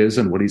 who he is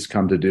and what he's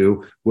come to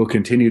do, will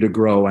continue to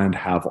grow and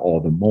have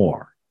all the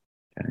more.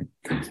 Okay?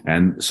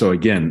 And so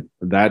again,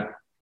 that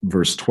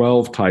verse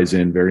 12 ties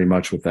in very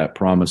much with that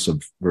promise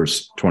of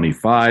verse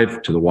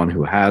 25, to the one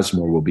who has,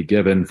 more will be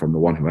given; from the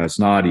one who has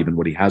not, even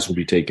what he has will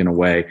be taken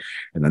away.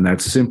 And then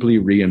that's simply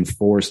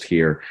reinforced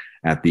here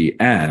at the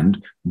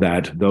end,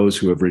 that those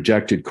who have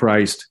rejected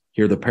Christ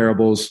hear the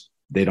parables,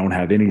 they don't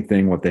have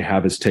anything, what they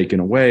have is taken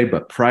away,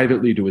 but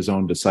privately to his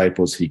own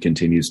disciples, he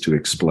continues to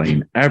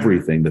explain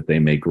everything that they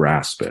may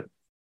grasp it.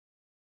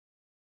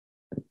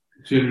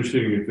 It's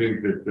interesting to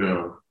think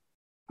that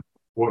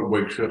what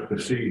wakes up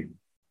the seed?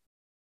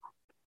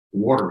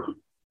 Water.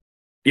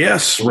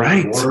 Yes,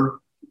 right. Water.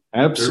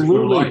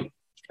 Absolutely.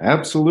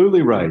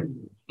 Absolutely right.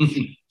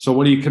 So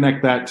what do you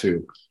connect that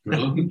to?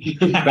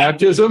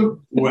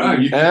 Baptism? Wow.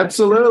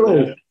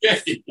 Absolutely.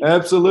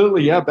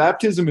 Absolutely. Yeah.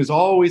 Baptism is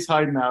always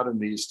hiding out in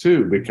these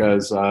too,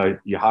 because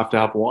you have to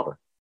have water.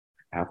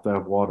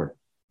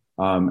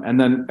 And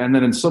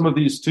then in some of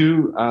these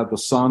too, the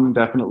sun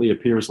definitely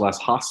appears less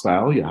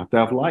hostile. You have to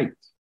have light.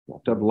 You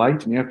have to have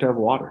light and you have to have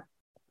water.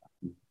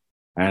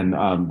 And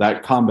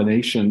that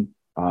combination,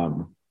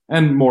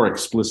 and more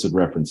explicit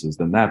references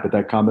than that, but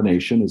that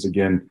combination is,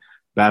 again,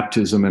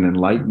 baptism and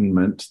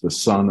enlightenment, the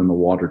sun and the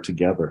water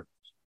together,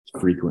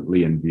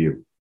 frequently in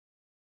view.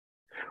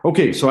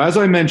 Okay, so as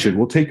I mentioned,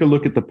 we'll take a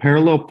look at the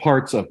parallel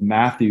parts of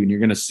Matthew, and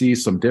you're going to see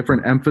some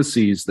different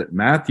emphases that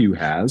Matthew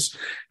has,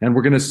 and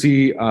we're going to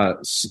see how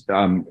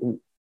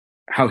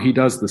he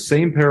does the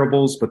same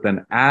parables, but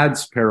then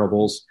adds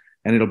parables,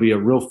 and it'll be a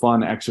real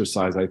fun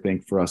exercise, I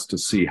think, for us to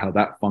see how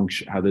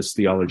this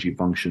theology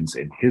functions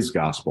in his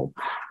gospel.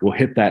 We'll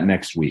hit that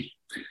next week.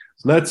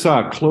 So let's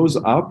close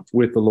up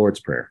with the Lord's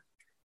Prayer.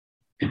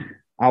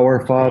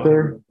 Our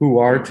Father, who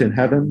art in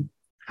heaven,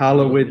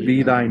 hallowed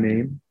be thy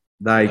name.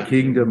 Thy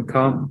kingdom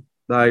come,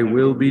 thy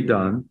will be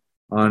done,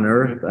 on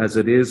earth as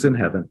it is in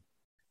heaven.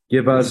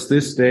 Give us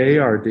this day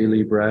our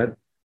daily bread,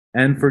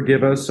 and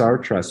forgive us our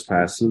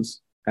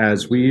trespasses,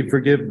 as we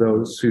forgive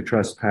those who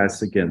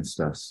trespass against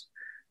us.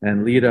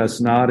 And lead us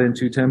not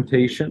into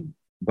temptation,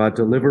 but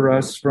deliver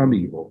us from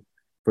evil.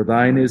 For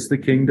thine is the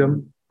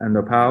kingdom, and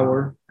the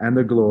power, and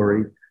the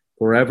glory,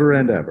 forever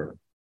and ever.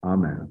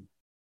 Amen.